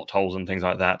like plot holes and things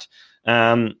like that.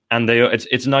 And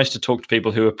it's nice to talk to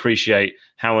people who appreciate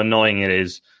how annoying it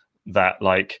is that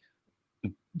like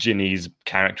Ginny's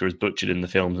character is butchered in the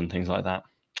films and things like that.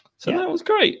 So that was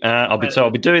great. I'll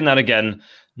be doing that again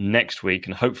next week,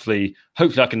 and hopefully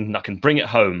I can bring it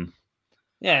home.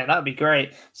 Yeah, that would be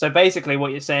great. So basically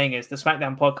what you're saying is the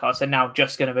SmackDown podcast are now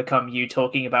just going to become you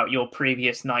talking about your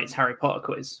previous night's Harry Potter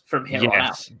quiz from here on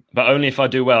out. But only if I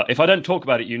do well. If I don't talk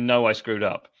about it, I screwed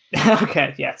up.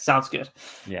 Okay, yeah, sounds good.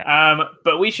 Yeah.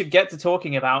 But we should get to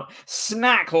talking about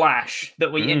Snacklash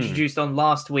that we introduced on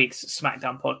last week's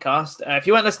SmackDown podcast. If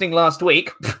you weren't listening last week,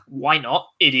 why not,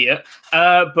 idiot?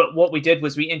 But what we did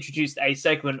was we introduced a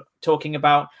segment talking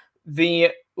about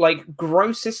the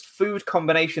grossest food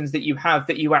combinations that you have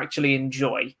that you actually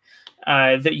enjoy,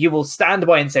 that you will stand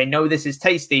by and say, no, this is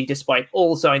tasty, despite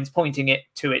all signs pointing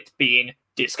to it being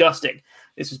disgusting.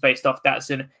 This was based off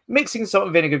Datsun mixing salt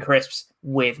and vinegar crisps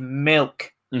with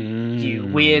milk. You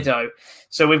weirdo.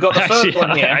 So we've got the first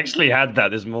one here. I actually had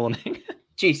that this morning.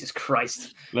 Jesus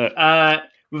Christ. Look.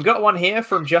 We've got one here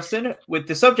from Justin with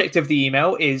the subject of the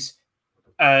email is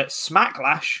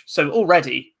Smacklash. So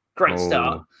already great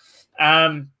start.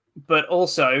 But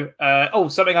also,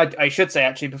 something I should say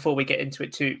actually before we get into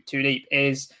it too deep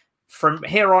is from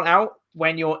here on out,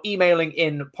 when you're emailing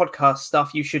in podcast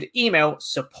stuff, you should email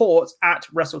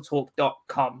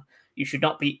support@wrestletalk.com. You should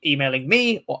not be emailing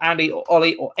me or Andy or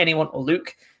Ollie or anyone or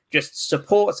Luke. Just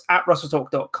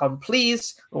support@wrestletalk.com,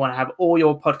 please. We want to have all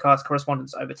your podcast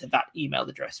correspondence over to that email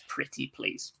address, pretty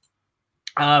please.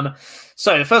 So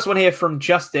the first one here from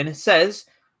Justin says,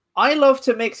 I love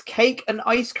to mix cake and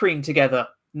ice cream together.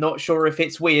 Not sure if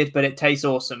it's weird, but it tastes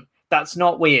awesome. That's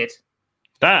not weird.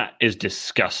 That is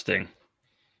disgusting.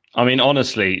 I mean,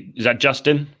 honestly, is that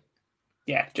Justin?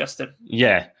 Yeah, Justin.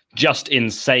 Yeah, just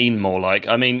insane more like.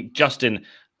 I mean, Justin,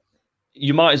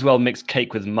 you might as well mix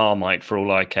cake with Marmite for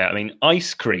all I care. I mean,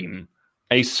 ice cream,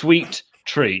 a sweet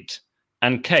treat,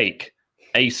 and cake,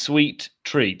 a sweet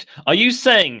treat. Are you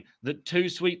saying that two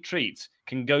sweet treats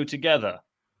can go together?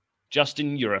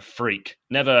 Justin, you're a freak.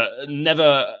 Never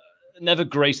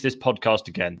grace this podcast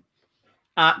again.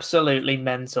 Absolutely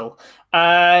mental.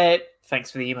 Thanks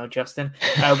for the email, Justin.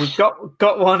 We've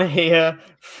got one here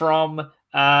from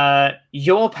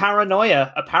Your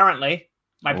Paranoia, apparently.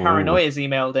 My paranoia's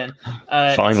emailed in.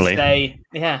 Finally.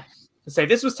 To say,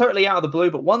 this was totally out of the blue,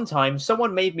 but one time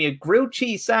someone made me a grilled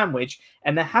cheese sandwich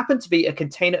and there happened to be a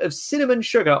container of cinnamon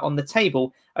sugar on the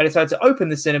table. I decided to open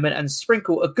the cinnamon and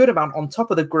sprinkle a good amount on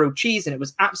top of the grilled cheese, and it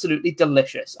was absolutely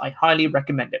delicious. I highly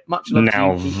recommend it. Much love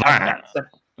now to you.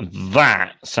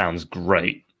 That sounds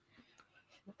great.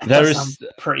 That sounds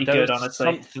pretty good,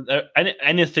 honestly.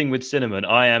 Anything with cinnamon,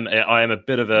 I am a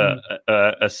bit of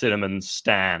a cinnamon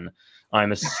stan.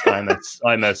 I'm a simp.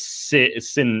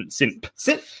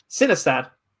 Cinestan.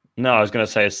 No, I was going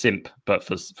to say a simp, but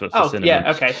for cinnamon.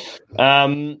 Yeah, okay.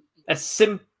 A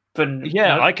simp.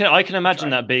 Yeah, no, I can imagine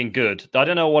that being good. I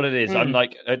don't know what it is. I'm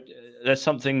like, there's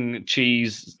something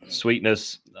cheese,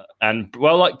 sweetness, and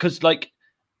because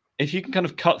if you can kind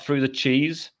of cut through the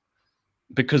cheese,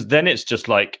 because then it's just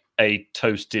like a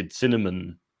toasted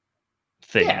cinnamon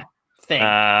thing. Yeah,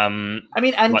 I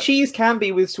mean, and cheese can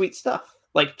be with sweet stuff.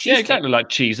 Like cheese, exactly, like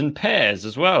cheese and pears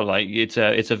as well. Like it's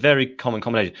a very common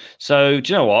combination. So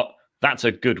do you know what? That's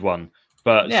a good one.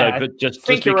 But just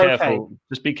be careful. Okay.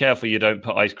 Just be careful you don't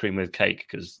put ice cream with cake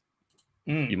because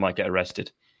you might get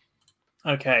arrested.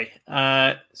 Okay.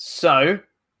 So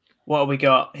what have we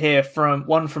got here from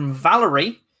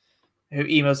Valerie, who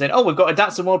emails in? Oh, we've got a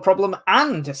Datsun World problem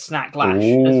and a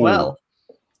Snacklash as well.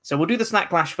 So we'll do the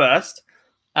Snacklash first.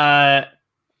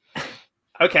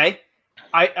 Okay.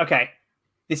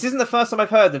 This isn't the first time I've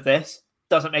heard of this.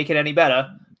 Doesn't make it any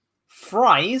better.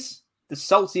 Fries, the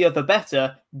saltier the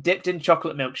better, dipped in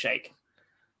chocolate milkshake.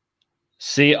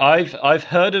 See, I've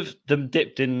heard of them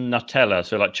dipped in Nutella,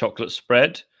 so like chocolate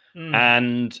spread.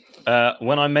 And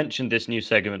when I mentioned this new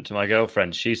segment to my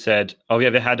girlfriend, she said, "Oh, have you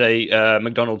ever had a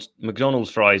McDonald's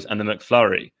fries and the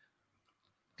McFlurry?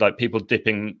 Like people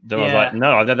dipping them." I was like,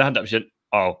 "No, I've never had that." She said,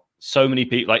 "Oh, so many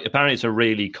people, like apparently it's a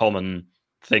really common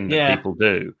thing that people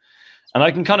do. And I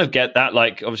can kind of get that,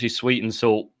 like obviously sweet and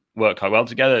salt work quite well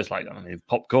together. It's like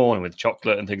popcorn and with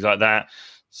chocolate and things like that.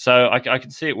 So I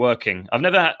can see it working. I've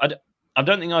never had, I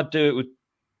don't think I'd do it with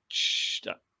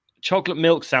chocolate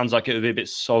milk. Sounds like it would be a bit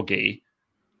soggy.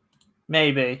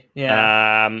 Maybe,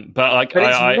 yeah. But like, but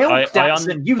it's milk,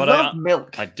 Datsun. You love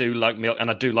milk. I do like milk, and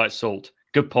I do like salt.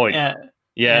 Good point.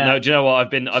 Yeah. No, do you know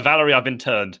what? Valerie, I've been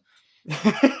turned.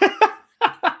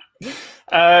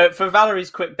 For Valerie's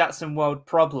quick Datsun World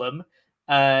problem,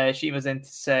 she was in to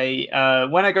say,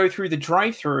 when I go through the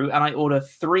drive-thru and I order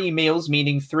 3 meals,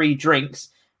 meaning 3 drinks,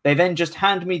 they then just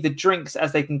hand me the drinks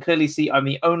as they can clearly see I'm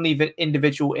the only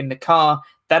individual in the car.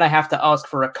 Then I have to ask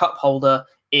for a cup holder.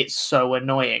 It's so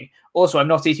annoying. Also, I'm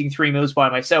not eating 3 meals by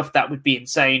myself. That would be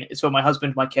insane. It's for my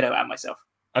husband, my kiddo, and myself.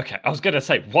 Okay, I was going to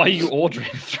say, why are you ordering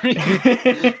 3?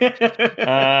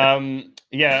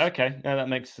 Yeah, okay, that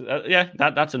makes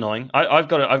that's annoying. I've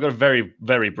got a very,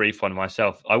 very brief one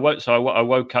myself. I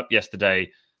woke up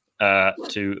yesterday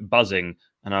to buzzing,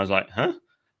 and I was like, huh?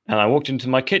 And I walked into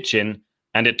my kitchen,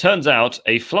 and it turns out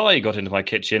a fly got into my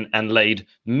kitchen and laid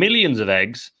millions of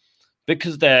eggs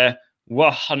because there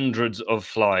were hundreds of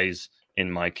flies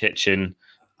in my kitchen.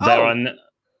 But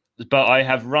I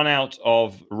have run out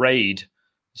of Raid.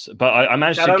 But I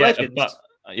managed to get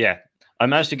I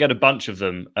managed to get a bunch of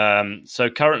them. So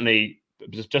currently,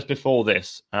 just before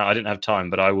this, I didn't have time,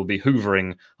 but I will be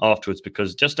hoovering afterwards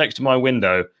because just next to my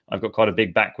window, I've got quite a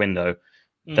big back window.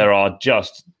 There are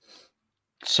just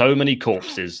so many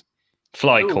corpses,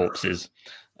 fly corpses,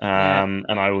 and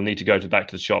I will need to go back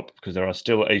to the shop because there are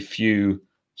still a few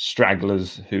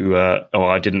stragglers who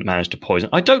I didn't manage to poison.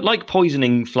 I don't like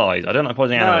poisoning flies. I don't like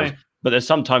poisoning animals, but there's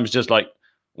sometimes just like,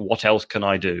 what else can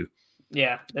I do?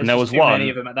 Yeah, and there was too many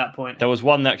of them at that point. There was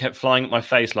one that kept flying at my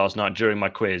face last night during my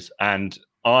quiz, and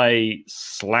I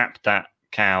slapped that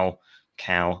cow.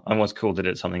 I almost called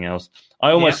it something else.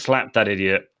 I almost slapped that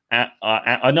idiot.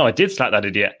 I did slap that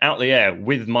idiot out the air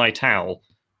with my towel.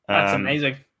 That's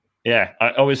amazing. Yeah,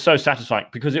 I was so satisfying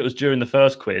because it was during the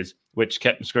first quiz, which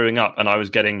kept screwing up, and I was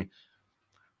getting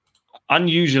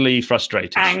unusually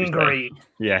frustrated. Angry.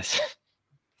 Yes.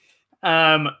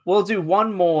 We'll do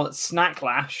one more snack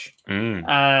lash,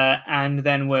 and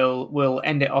then we'll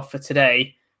end it off for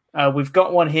today. We've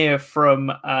got one here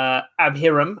from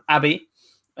Abby,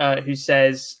 who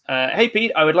says, "Hey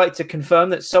Pete, I would like to confirm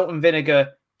that salt and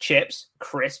vinegar chips,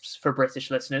 crisps for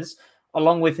British listeners,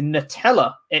 along with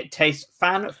Nutella, it tastes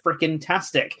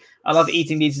fan-frickin-tastic. I love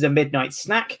eating these as a midnight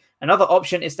snack. Another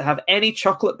option is to have any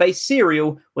chocolate-based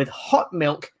cereal with hot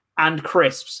milk and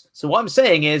crisps." So what I'm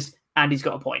saying is, Andy's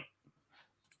got a point.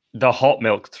 The hot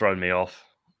milk thrown me off.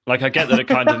 Like I get that it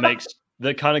kind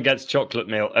of gets chocolate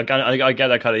milk. I get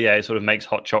that kind of it sort of makes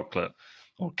hot chocolate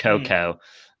or cocoa.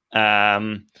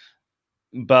 But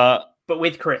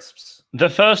with crisps. The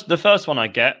first one I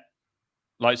get,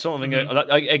 like something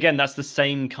again, that's the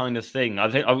same kind of thing. I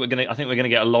think we're gonna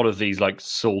get a lot of these like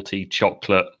salty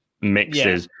chocolate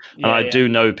mixes, and I do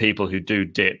know people who do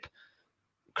dip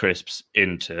crisps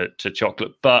into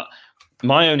chocolate, but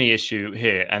my only issue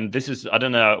here, and this is, I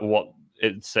don't know what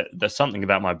it's, there's something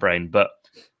about my brain, but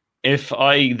if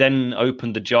I then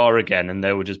opened the jar again and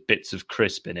there were just bits of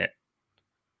crisp in it,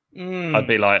 I'd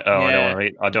be like,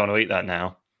 I don't want to eat that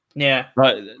now. Yeah.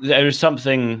 Like there is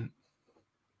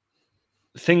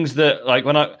things that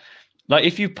like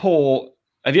if you pour,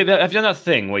 have you done that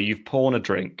thing where you've poured a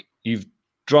drink, you've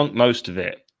drunk most of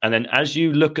it, and then as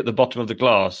you look at the bottom of the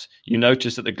glass, you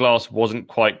notice that the glass wasn't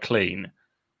quite clean?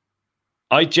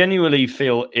 I genuinely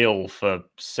feel ill for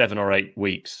 7 or 8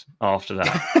 weeks after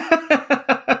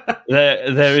that.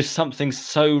 There is something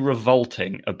so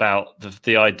revolting about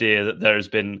the idea that there has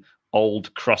been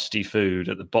old crusty food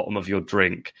at the bottom of your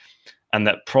drink, and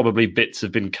that probably bits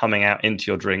have been coming out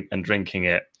into your drink and drinking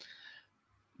it.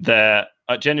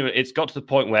 It's got to the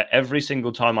point where every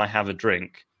single time I have a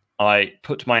drink, I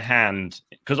put my hand,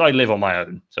 because I live on my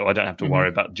own, so I don't have to worry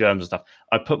about germs and stuff.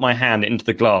 I put my hand into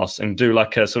the glass and do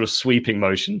like a sort of sweeping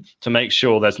motion to make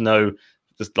sure there's no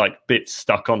just like bits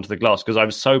stuck onto the glass, because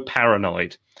I'm so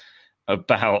paranoid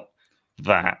about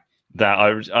that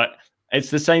it's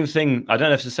the same thing. I don't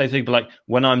know if it's the same thing, but like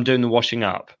when I'm doing the washing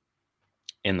up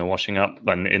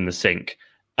and in the sink,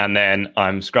 and then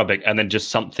I'm scrubbing, and then just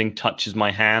something touches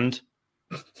my hand,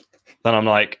 then I'm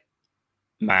like,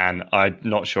 man, I'm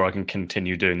not sure I can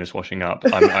continue doing this washing up.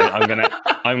 I'm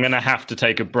gonna have to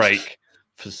take a break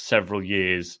for several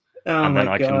years, and then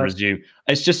I can resume.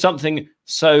 It's just something.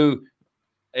 So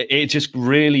it just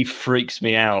really freaks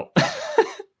me out.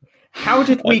 How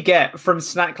did we get from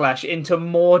Snacklash into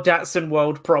more Datsun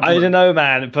World problems? I don't know,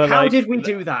 man. But how did we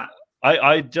do that?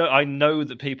 I know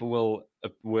that people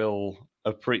will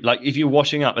like if you're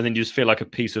washing up and then you just feel like a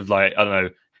piece of like I don't know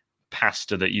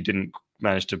pasta that you didn't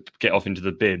manage to get off into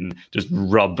the bin, just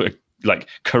like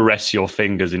caress your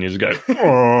fingers and you just go.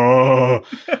 Oh.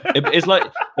 It's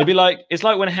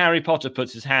like when Harry Potter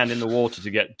puts his hand in the water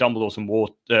to get Dumbledore some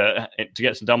water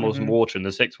some water in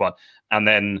the sixth one, and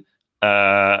then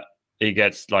he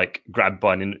gets like grabbed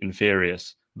by an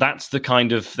Inferius. That's the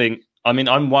kind of thing. I mean,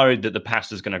 I'm worried that the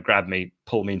pasta's going to grab me,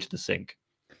 pull me into the sink.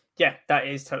 Yeah, that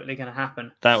is totally going to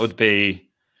happen. That would be.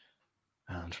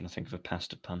 I'm trying to think of a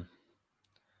pasta pun.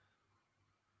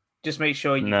 Just make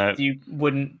sure you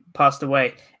wouldn't pass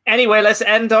away. Anyway, let's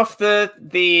end off the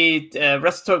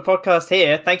Wrestle Talk podcast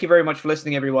here. Thank you very much for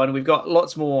listening, everyone. We've got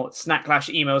lots more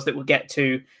Snacklash emails that we'll get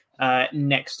to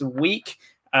next week.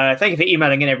 Thank you for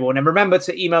emailing in, everyone. And remember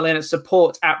to email in at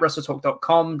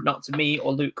support@wrestletalk.com, not to me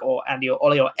or Luke or Andy or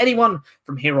Ollie or anyone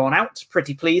from here on out.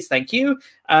 Pretty please. Thank you.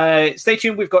 Stay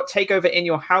tuned. We've got Takeover in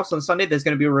Your House on Sunday. There's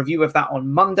going to be a review of that on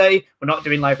Monday. We're not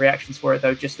doing live reactions for it,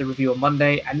 though, just the review on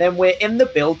Monday. And then we're in the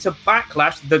build to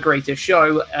Backlash, the greatest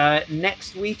show,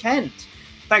 next weekend.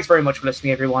 Thanks very much for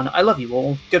listening, everyone. I love you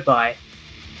all. Goodbye.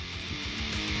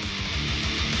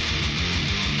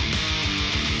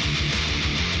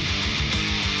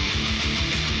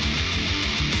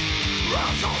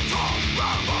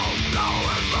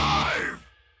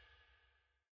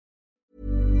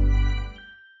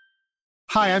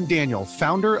 Hi, I'm Daniel,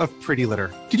 founder of Pretty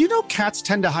Litter. Did you know cats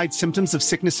tend to hide symptoms of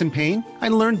sickness and pain? I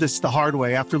learned this the hard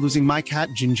way after losing my cat,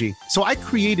 Gingy. So I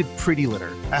created Pretty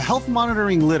Litter, a health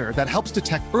monitoring litter that helps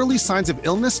detect early signs of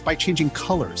illness by changing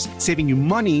colors, saving you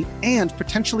money and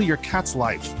potentially your cat's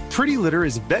life. Pretty Litter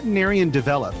is veterinarian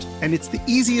developed, and it's the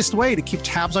easiest way to keep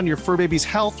tabs on your fur baby's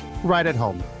health right at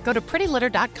home. Go to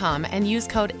prettylitter.com and use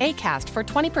code ACAST for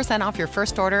 20% off your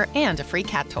first order and a free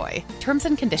cat toy. Terms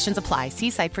and conditions apply. See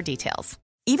site for details.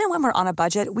 Even when we're on a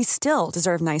budget, we still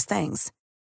deserve nice things.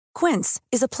 Quince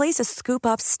is a place to scoop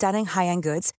up stunning high-end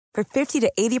goods for 50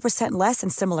 to 80% less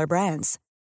than similar brands.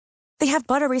 They have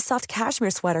buttery soft cashmere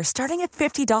sweaters starting at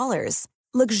 $50,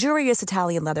 luxurious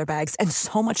Italian leather bags, and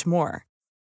so much more.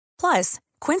 Plus,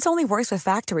 Quince only works with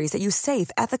factories that use safe,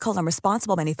 ethical, and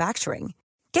responsible manufacturing.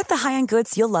 Get the high-end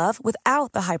goods you'll love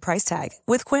without the high price tag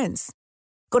with Quince.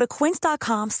 Go to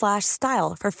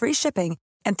quince.com/style for free shipping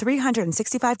and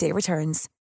 365-day returns.